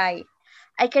 male, try.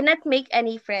 I cannot make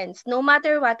any friends. No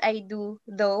matter what I do,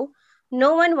 though,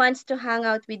 no one wants to hang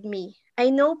out with me.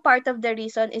 I know part of the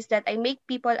reason is that I make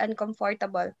people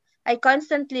uncomfortable. I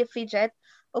constantly fidget,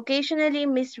 occasionally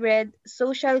misread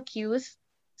social cues,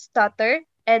 stutter,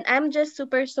 and I'm just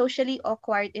super socially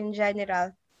awkward in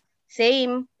general.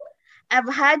 Same. I've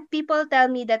had people tell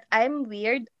me that I'm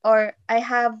weird, or I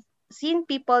have seen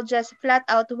people just flat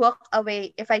out walk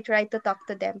away if I try to talk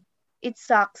to them. It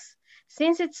sucks.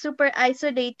 since it's super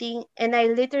isolating and I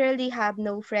literally have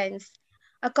no friends.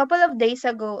 A couple of days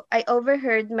ago, I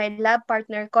overheard my lab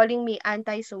partner calling me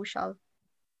antisocial.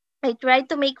 I tried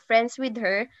to make friends with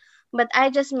her, but I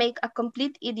just make a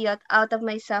complete idiot out of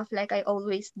myself like I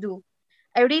always do.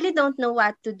 I really don't know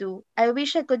what to do. I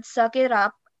wish I could suck it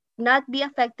up, not be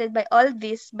affected by all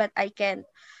this, but I can't.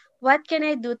 What can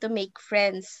I do to make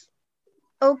friends?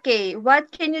 Okay,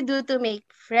 what can you do to make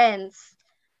friends?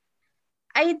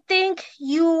 I think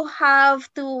you have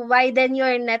to widen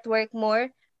your network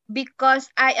more because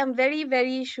I am very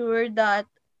very sure that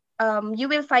you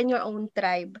will find your own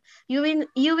tribe. You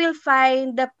will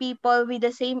find the people with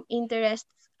the same interests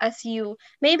as you.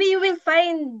 Maybe you will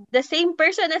find the same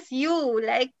person as you,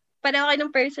 like pareho kayo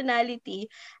ng personality.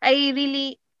 I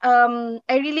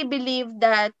really believe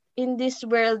that in this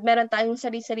world meron tayong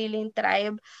sarili-sariling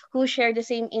tribe who share the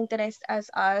same interests as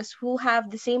us, who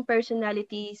have the same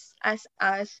personalities as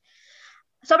us.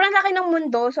 Sobrang laki ng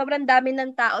mundo, sobrang dami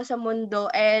ng tao sa mundo,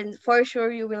 and for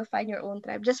sure you will find your own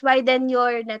tribe. Just widen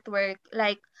your network.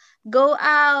 Like, go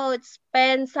out,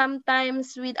 spend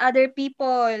sometimes with other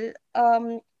people,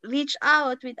 reach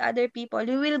out with other people.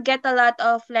 You will get a lot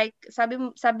of like, sabi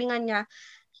nga niya,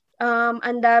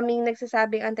 ang daming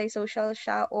nagsasabing antisocial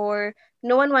siya or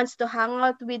no one wants to hang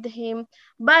out with him.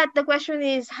 But the question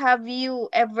is, have you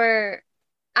ever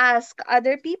asked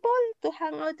other people to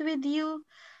hang out with you?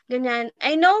 Ganyan.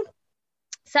 I know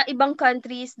sa ibang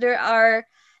countries there are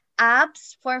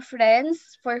apps for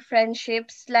friends, for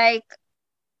friendships like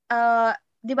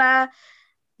 'di ba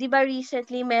 'di ba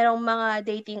recently merong mga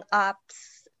dating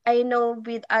apps. I know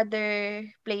with other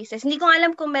places. Hindi ko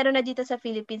alam kung meron na dito sa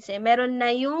Philippines eh. Meron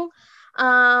na yung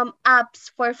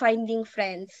apps for finding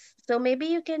friends. So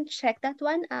maybe you can check that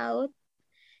one out.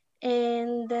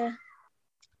 And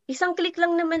isang click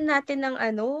lang naman natin ng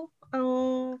ang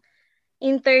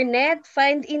internet,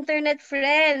 find internet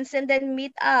friends and then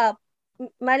meet up.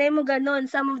 Malay mo ganon,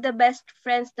 some of the best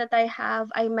friends that I have,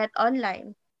 I met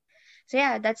online. So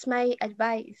yeah, that's my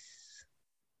advice.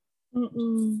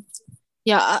 Mm-mm.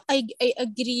 Yeah, I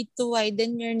agree to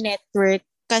widen your network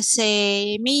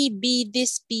kasi maybe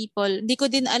these people, di ko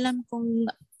din alam kung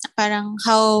parang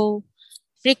how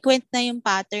frequent na yung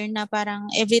pattern na parang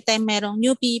every time merong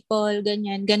new people,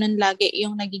 ganyan, ganun lagi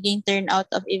yung nagiging turnout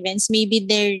of events. Maybe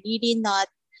they're really not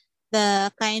the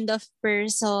kind of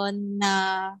person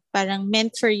na parang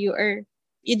meant for you or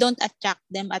you don't attract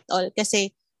them at all.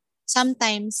 Kasi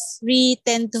sometimes we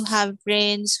tend to have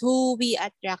friends who we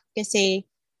attract kasi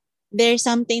there's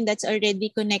something that's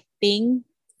already connecting,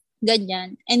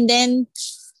 ganyan. And then,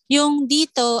 yung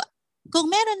dito,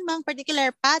 kung meron mang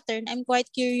particular pattern, I'm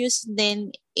quite curious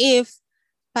then if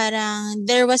parang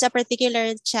there was a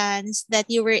particular chance that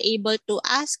you were able to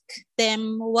ask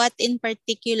them what in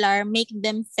particular make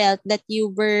them felt that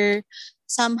you were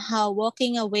somehow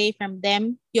walking away from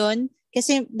them, yun.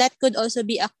 Kasi that could also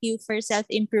be a cue for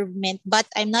self-improvement.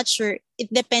 But I'm not sure. It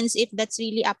depends if that's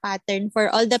really a pattern for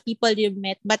all the people you've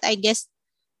met. But I guess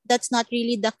that's not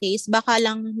really the case. Baka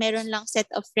lang meron lang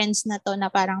set of friends na to na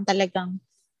parang talagang,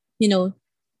 you know,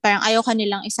 parang ayaw ka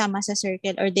nilang isama sa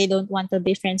circle or they don't want to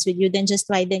be friends with you, then just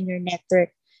widen your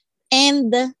network. And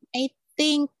I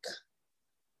think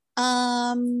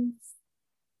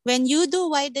when you do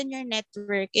widen your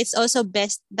network, it's also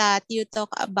best that you talk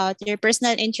about your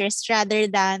personal interests rather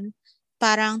than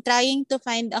parang trying to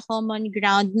find a common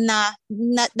ground na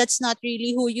that's not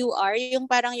really who you are. Yung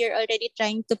parang you're already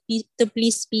trying to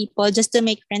please people just to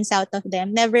make friends out of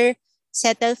them. Never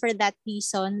settle for that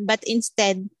reason, but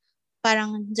instead,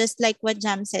 parang just like what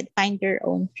Jam said, find your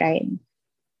own tribe.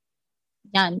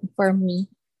 Yan, for me.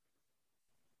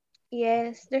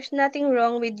 Yes, there's nothing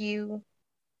wrong with you.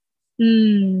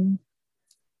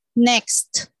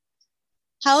 Next.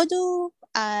 How do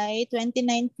I,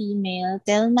 29 female,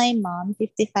 tell my mom,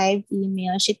 55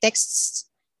 female, she texts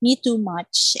me too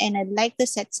much and I'd like to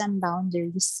set some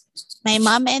boundaries. My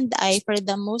mom and I, for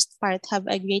the most part, have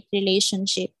a great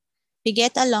relationship. We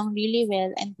get along really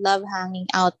well and love hanging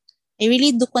out. I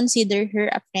really do consider her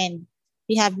a friend.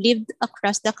 We have lived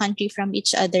across the country from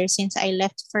each other since I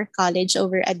left for college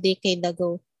over a decade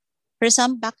ago. For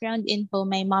some background info,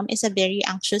 my mom is a very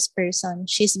anxious person.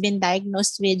 She's been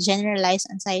diagnosed with generalized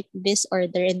anxiety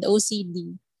disorder and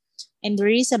OCD and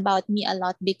worries about me a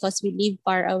lot because we live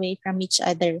far away from each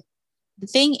other. The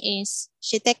thing is,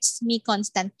 she texts me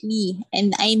constantly,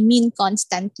 and I mean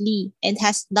constantly, and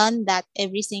has done that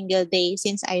every single day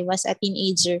since I was a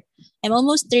teenager. I'm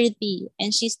almost 30,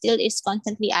 and she still is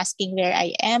constantly asking where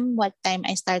I am, what time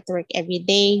I start work every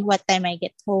day, what time I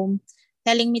get home.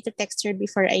 telling me to text her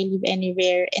before I leave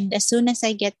anywhere. And as soon as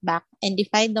I get back, and if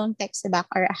I don't text back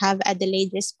or have a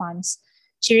delayed response,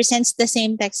 she resends the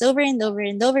same text over and over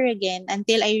and over again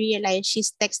until I realize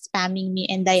she's text spamming me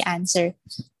and I answer.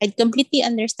 I'd completely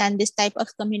understand this type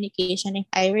of communication if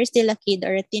I were still a kid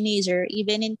or a teenager,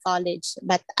 even in college,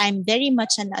 but I'm very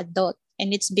much an adult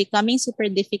and it's becoming super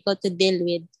difficult to deal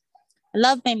with. I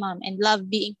love my mom and love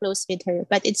being close with her,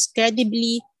 but it's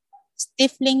incredibly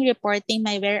stifling reporting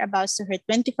my whereabouts to her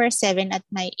 24/7 at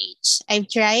my age. I've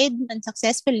tried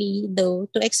unsuccessfully, though,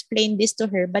 to explain this to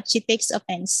her, but she takes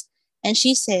offense. And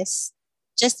she says,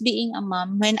 just being a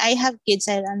mom, when I have kids,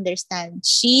 I'll understand.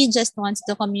 She just wants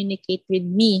to communicate with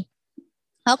me.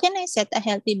 How can I set a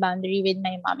healthy boundary with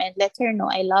my mom and let her know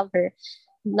I love her?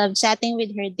 Love chatting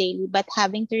with her daily, but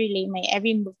having to relay my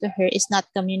every move to her is not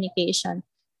communication.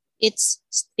 It's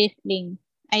stifling.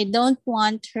 I don't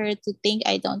want her to think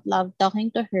I don't love talking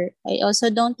to her. I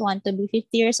also don't want to be 50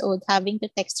 years old having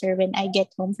to text her when I get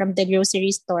home from the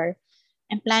grocery store.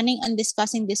 I'm planning on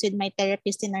discussing this with my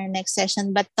therapist in our next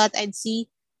session, but thought I'd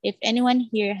see if anyone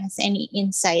here has any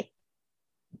insight.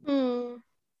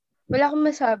 Wala akong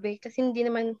masabi kasi hindi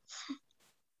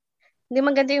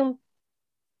maganda yung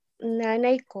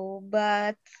nanay ko,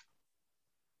 but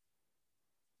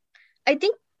I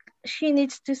think she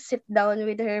needs to sit down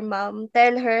with her mom,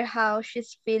 tell her how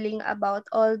she's feeling about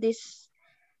all these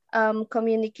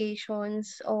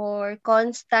communications or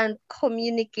constant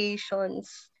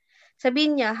communications.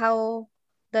 Sabihin niya how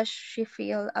does she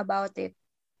feel about it.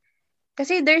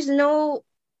 Kasi there's no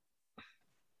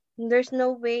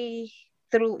way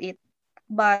through it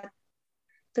but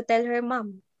to tell her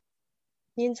mom.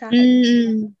 Yun sa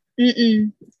akin.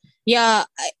 Yeah,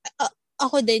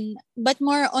 ako din. But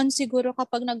more on siguro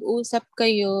kapag nag-usap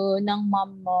kayo ng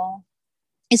mom mo,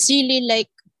 it's really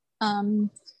like,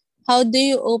 how do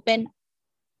you open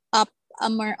up a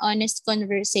more honest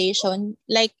conversation?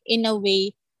 Like, in a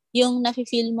way, yung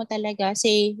nafe-feel mo talaga,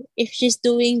 say, if she's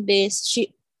doing this,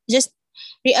 she just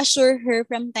reassure her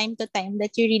from time to time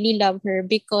that you really love her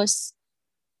because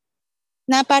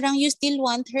na parang you still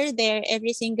want her there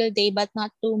every single day but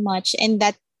not too much, and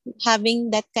that having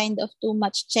that kind of too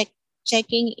much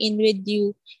checking in with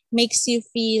you makes you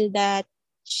feel that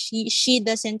she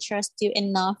doesn't trust you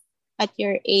enough at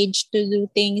your age to do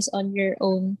things on your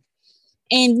own.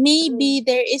 And maybe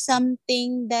there is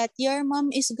something that your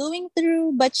mom is going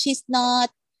through but she's not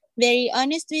very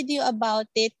honest with you about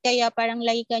it. Kaya parang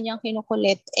lagi ka niyang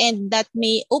kinukulit. And that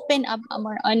may open up a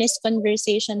more honest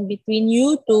conversation between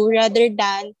you two rather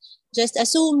than just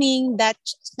assuming that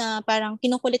na parang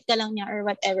kinukulit ka lang niya or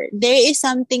whatever. There is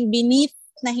something beneath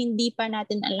na hindi pa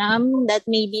natin alam that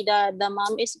maybe the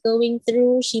mom is going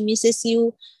through. She misses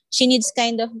you. She needs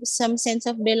kind of some sense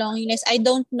of belongingness. I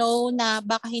don't know na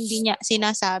baka hindi niya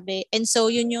sinasabi. And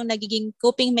so yun yung nagiging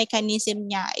coping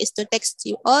mechanism niya is to text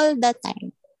you all the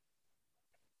time.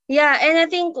 Yeah, and I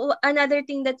think another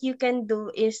thing that you can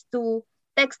do is to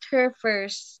text her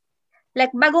first.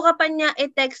 Like, bago ka pa niya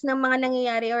i-text ng mga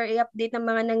nangyayari or i-update ng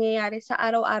mga nangyayari sa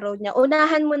araw-araw niya,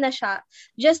 unahan mo na siya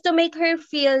just to make her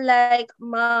feel like,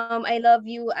 Mom, I love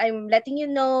you. I'm letting you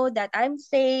know that I'm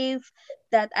safe,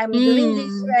 that I'm doing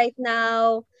this right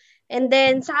now. And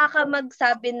then, saka ka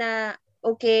magsabi na,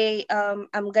 okay,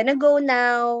 I'm gonna go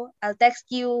now. I'll text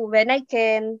you when I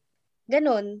can.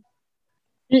 Ganun.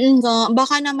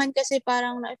 Baka naman kasi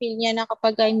parang na-feel niya na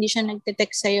kapag hindi siya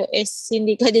nagte-text sa'yo is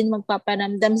hindi ka din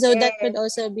magpaparamdam. So that could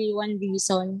also be one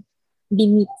reason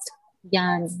beneath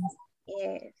yan.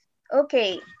 Yes.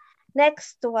 Okay.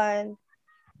 Next one.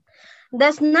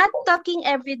 Does not talking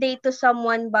every day to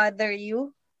someone bother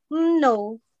you?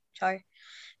 No. Char.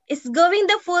 Is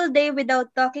going the full day without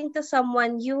talking to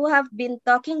someone you have been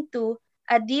talking to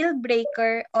a deal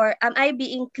breaker, or am I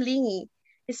being clingy?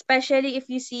 Especially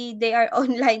if you see they are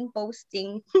online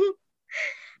posting.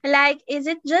 Like, is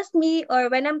it just me, or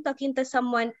when I'm talking to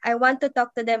someone, I want to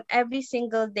talk to them every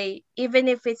single day, even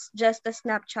if it's just a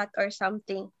Snapchat or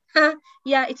something?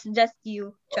 Yeah, it's just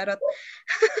you. Charot.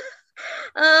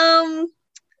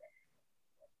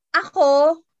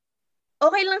 Ako,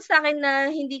 okay lang sa akin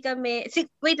na hindi kami,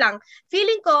 wait lang,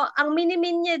 feeling ko, ang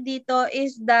minimin niya dito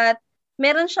is that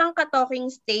meron siyang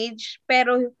ka-talking stage,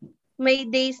 pero may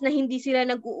days na hindi sila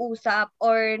nag-uusap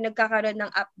or nagkakaroon ng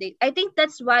update. I think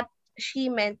that's what she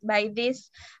meant by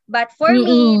this. But for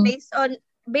me,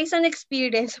 based on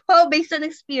experience,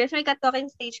 may ka-talking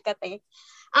stage ka, te.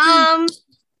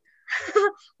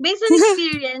 Based on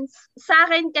experience, sa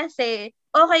akin kasi,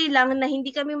 okay lang na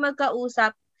hindi kami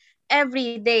magkausap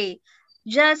every day.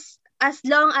 Just as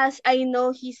long as I know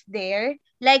he's there.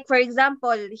 Like, for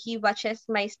example, he watches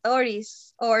my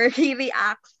stories or he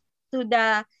reacts. to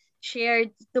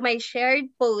my shared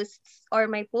posts or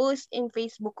my post in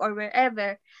Facebook or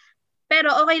wherever. Pero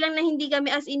okay lang na hindi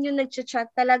kami as in yung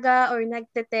nagchat-chat talaga or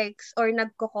nagte-text or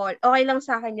nagko-call. Okay lang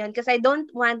sa akin yun kasi I don't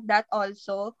want that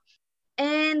also.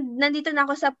 And nandito na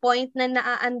ako sa point na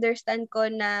na-understand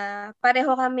ko na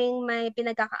pareho kaming may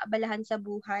pinagkakaabalahan sa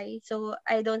buhay. So,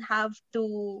 I don't have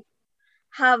to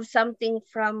have something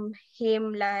from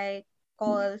him like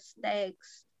calls,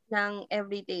 texts ng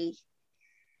everyday.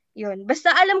 Yun. Basta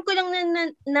alam ko lang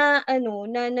na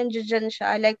nandiyan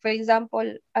siya. Like for example,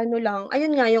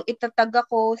 ayun nga, yung itatag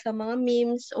ako sa mga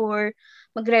memes or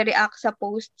magre-react sa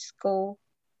posts ko.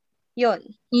 Yun.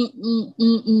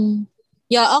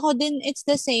 Yeah, ako din, it's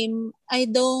the same. I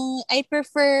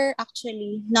prefer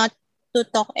actually not to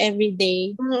talk every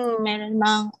day. Meron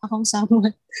mang akong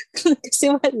someone. Kasi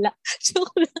wala.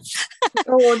 Joke lang.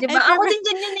 Oo, di ba? Ako din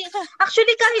ganyan eh.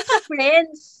 Actually, kahit sa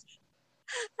friends.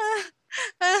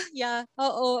 Yeah,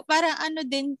 oo. Parang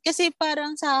din, kasi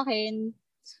parang sa akin,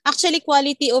 actually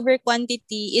quality over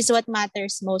quantity is what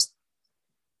matters most.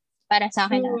 Para sa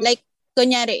akin. Like,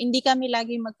 kunyari, hindi kami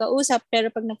lagi magkausap,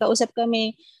 pero pag nagkausap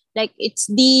kami, like, it's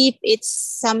deep, it's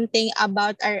something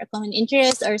about our common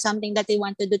interest or something that we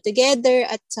want to do together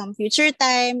at some future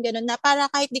time, ganun na,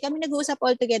 para kahit di kami nag-uusap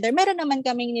all together, meron naman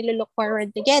kaming nililook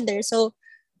forward together. So,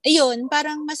 ayun,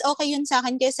 parang mas okay yun sa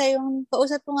akin kaysa yung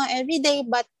kausap ko nga everyday,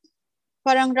 but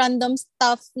parang random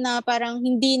stuff na parang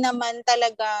hindi naman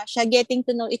talaga siya getting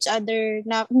to know each other,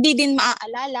 na hindi din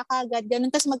maaalala kagad,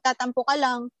 ganun, tapos magtatampo ka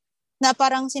lang, na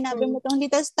parang sinabi mo itong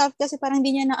little stuff kasi parang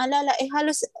hindi niya naalala,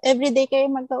 halos everyday kayo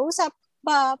magkausap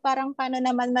pa, parang paano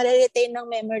naman ma-retain ng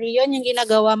memory yon, yung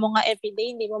ginagawa mo nga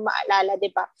everyday, hindi mo maalala,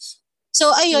 di ba? So,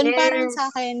 ayun, parang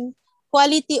sa akin,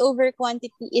 quality over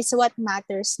quantity is what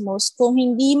matters most. Kung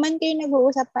hindi man kayo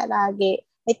nag-uusap palagi,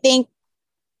 I think,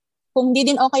 kung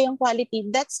hindi din okay yung quality,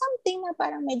 that's something na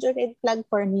parang medyo red flag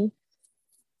for me.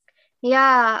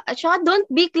 Yeah. At saka, don't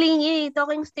be clingy.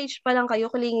 Talking stage pa lang kayo,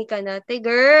 clingy ka na. Te,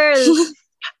 girl!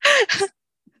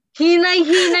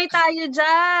 Hinay-hinay tayo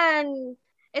dyan.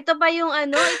 Ito pa yung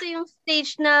ito yung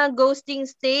stage na ghosting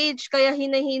stage. Kaya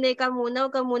hinay-hinay ka muna,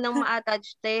 huwag ka munang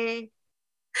ma-attach, te.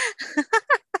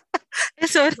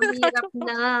 Sorry. Mahirap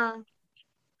na.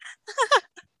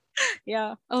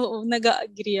 Yeah. Oo,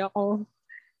 nag-agree ako.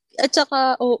 At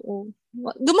saka, oo.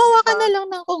 Gumawa ka na lang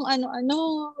ng kung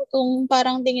ano-ano. Kung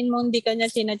parang tingin mo hindi ka niya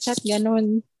sinachat,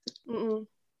 ganun.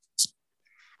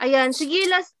 Ayan. Sige,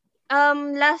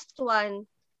 last one.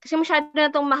 Kasi masyado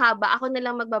na itong mahaba. Ako na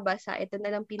lang magbabasa. Ito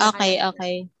na lang pinaka.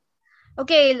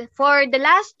 Okay, for the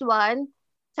last one,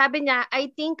 sabi niya,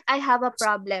 I think I have a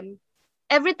problem.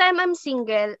 Every time I'm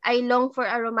single, I long for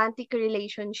a romantic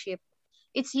relationship.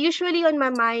 It's usually on my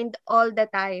mind all the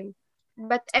time.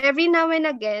 But every now and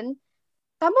again,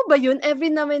 tama ba yun?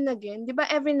 Every now and again? Di ba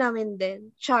every now and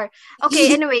then? Char.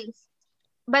 Okay, anyways.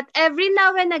 But every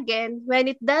now and again,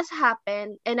 when it does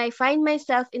happen, and I find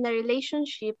myself in a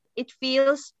relationship, it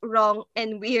feels wrong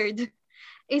and weird.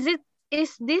 Is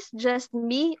this just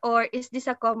me or is this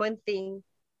a common thing?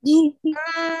 Hindi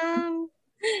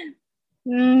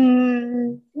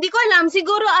ko alam.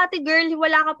 Siguro, ate girl,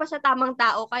 wala ka pa sa tamang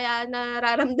tao kaya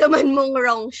nararamdaman mong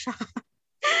wrong siya.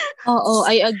 Oo,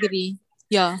 I agree.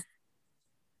 Yeah.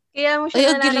 Kaya mo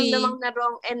siya nararamdaman na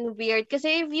wrong and weird.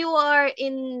 Kasi if you are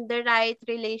in the right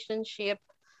relationship,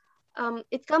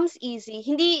 it comes easy.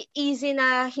 Hindi easy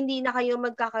na hindi na kayo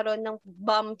magkakaroon ng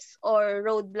bumps or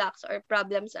roadblocks or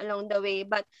problems along the way.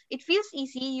 But it feels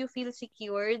easy. You feel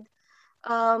secured.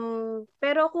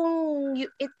 Pero kung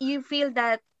you feel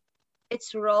that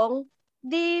it's wrong,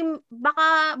 di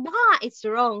baka nga it's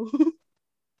wrong.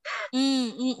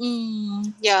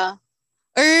 Yeah.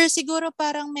 Or siguro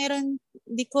parang meron,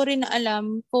 di ko rin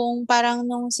alam kung parang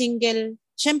nung single,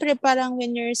 syempre parang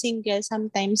when you're single,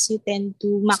 sometimes you tend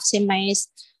to maximize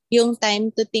yung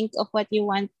time to think of what you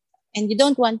want and you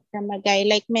don't want from a guy.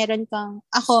 Like meron na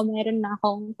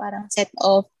akong parang set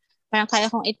of parang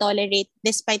kaya kong i-tolerate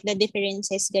despite the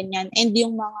differences, ganyan. And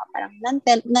yung mga parang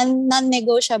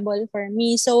non-negotiable for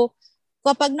me. So,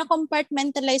 kapag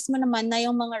na-compartmentalize mo naman na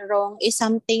yung mga wrong is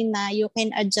something na you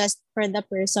can adjust for the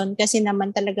person kasi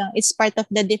naman talagang it's part of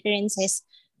the differences.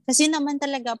 Kasi naman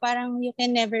talaga parang you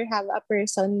can never have a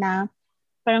person na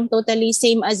parang totally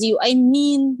same as you. I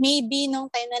mean, maybe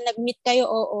nung time na nag-meet kayo,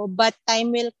 oo, but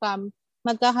time will come,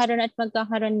 magkakaroon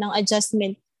ng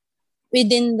adjustment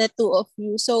within the two of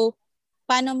you. So,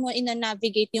 paano mo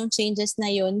ina-navigate yung changes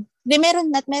na yun? Meron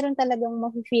talagang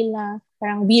ma-feel na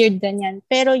parang weird ganyan.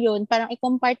 Pero yun, parang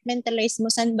i-compartmentalize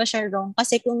mo saan ba siya wrong.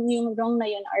 Kasi kung yung wrong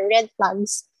na yun are red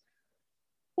flags,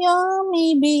 yeah,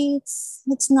 maybe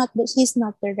he's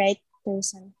not the right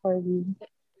person for you.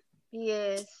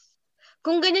 Yes.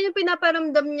 Kung ganyan yung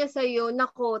pinaparamdam niya sa'yo,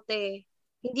 nakote.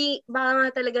 Baka nga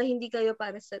talaga hindi kayo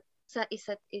para sa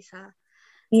isa't isa.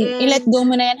 I-let And, go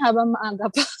mo na yan habang maaga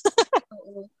pa.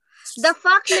 oo. The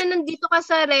fact na nandito ka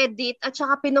sa Reddit at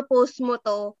saka pinopost mo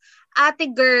to,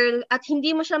 ate girl, at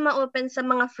hindi mo siya ma-open sa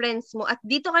mga friends mo, at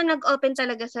dito ka nag-open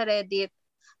talaga sa Reddit,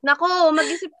 nako,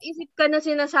 mag-isip-isip ka na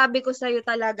sinasabi ko sa'yo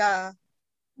talaga.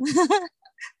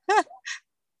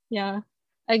 Yeah,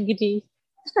 agree.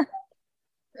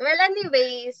 Well,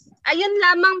 anyways, ayun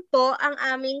lamang po ang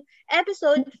aming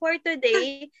episode for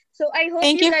today. So, I hope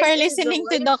Thank you you guys for listening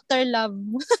to enjoyed. Dr. Love.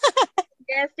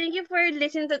 Yes, thank you for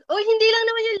listening to... Oh, hindi lang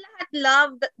naman yung lahat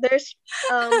love. There's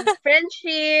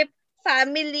friendship,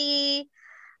 family.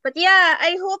 But yeah,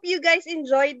 I hope you guys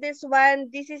enjoyed this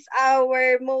one. This is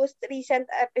our most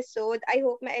recent episode. I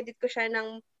hope ma-edit ko siya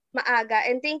ng maaga.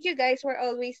 And thank you guys for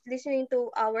always listening to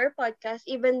our podcast,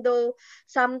 even though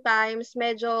sometimes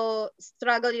medyo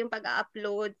struggle yung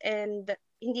pag-upload and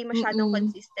hindi masyadong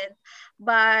consistent.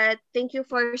 But thank you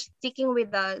for sticking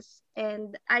with us.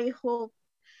 And I hope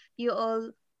you all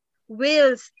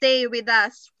will stay with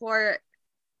us for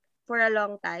a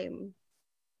long time.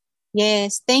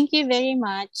 Yes, thank you very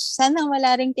much. Sana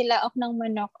wala ring tilaok ng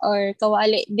manok or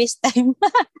kawali this time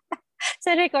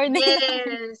sa recording.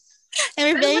 Yes.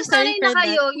 I'm very sorry for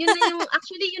that.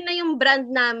 Yun na yung brand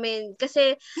namin.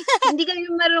 Kasi hindi kami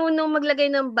marunong maglagay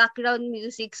ng background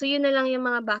music. So yun na lang yung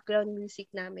mga background music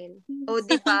namin. O,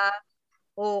 di ba?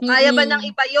 O, kaya ba ng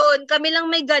iba yun? Kami lang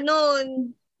may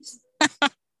ganun.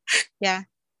 Yeah.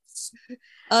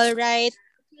 All right.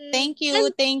 Thank you.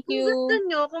 Kung gusto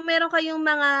nyo, kung meron kayong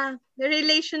mga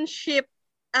relationship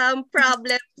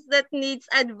problems that needs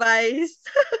advice,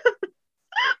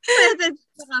 message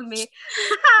na kami.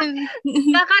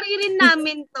 Kakaririn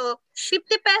namin to. 50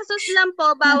 pesos lang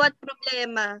po bawat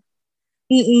problema.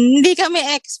 Hindi kami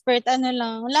expert. Ano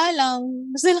lang. Wala lang.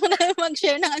 Gusto lang namin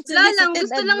mag-share ng unsolicited advice.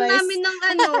 Gusto lang namin ng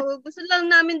gusto lang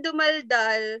namin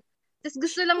dumaldal. Tapos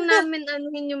gusto lang namin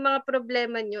anuhin yung mga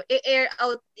problema nyo. I-air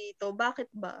out dito.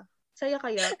 Bakit ba? Saya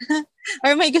kaya?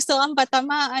 Or may gusto kang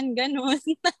patamaan, ganun.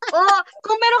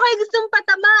 Kung meron kayo gustong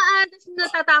patamaan, tapos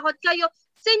natatakot kayo,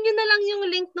 send nyo na lang yung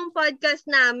link ng podcast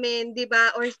namin, di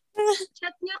ba? Or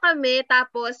chat nyo kami,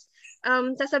 tapos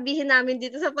sasabihin namin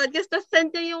dito sa podcast, tapos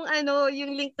send nyo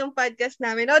yung link ng podcast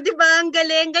namin. O, di ba? Ang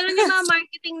galing. Ganun yung mga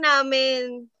marketing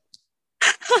namin.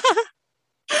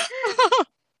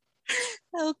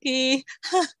 Okay.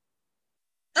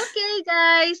 Okay,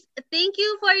 guys. Thank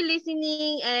you for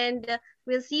listening and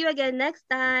we'll see you again next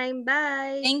time.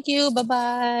 Bye. Thank you.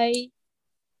 Bye-bye.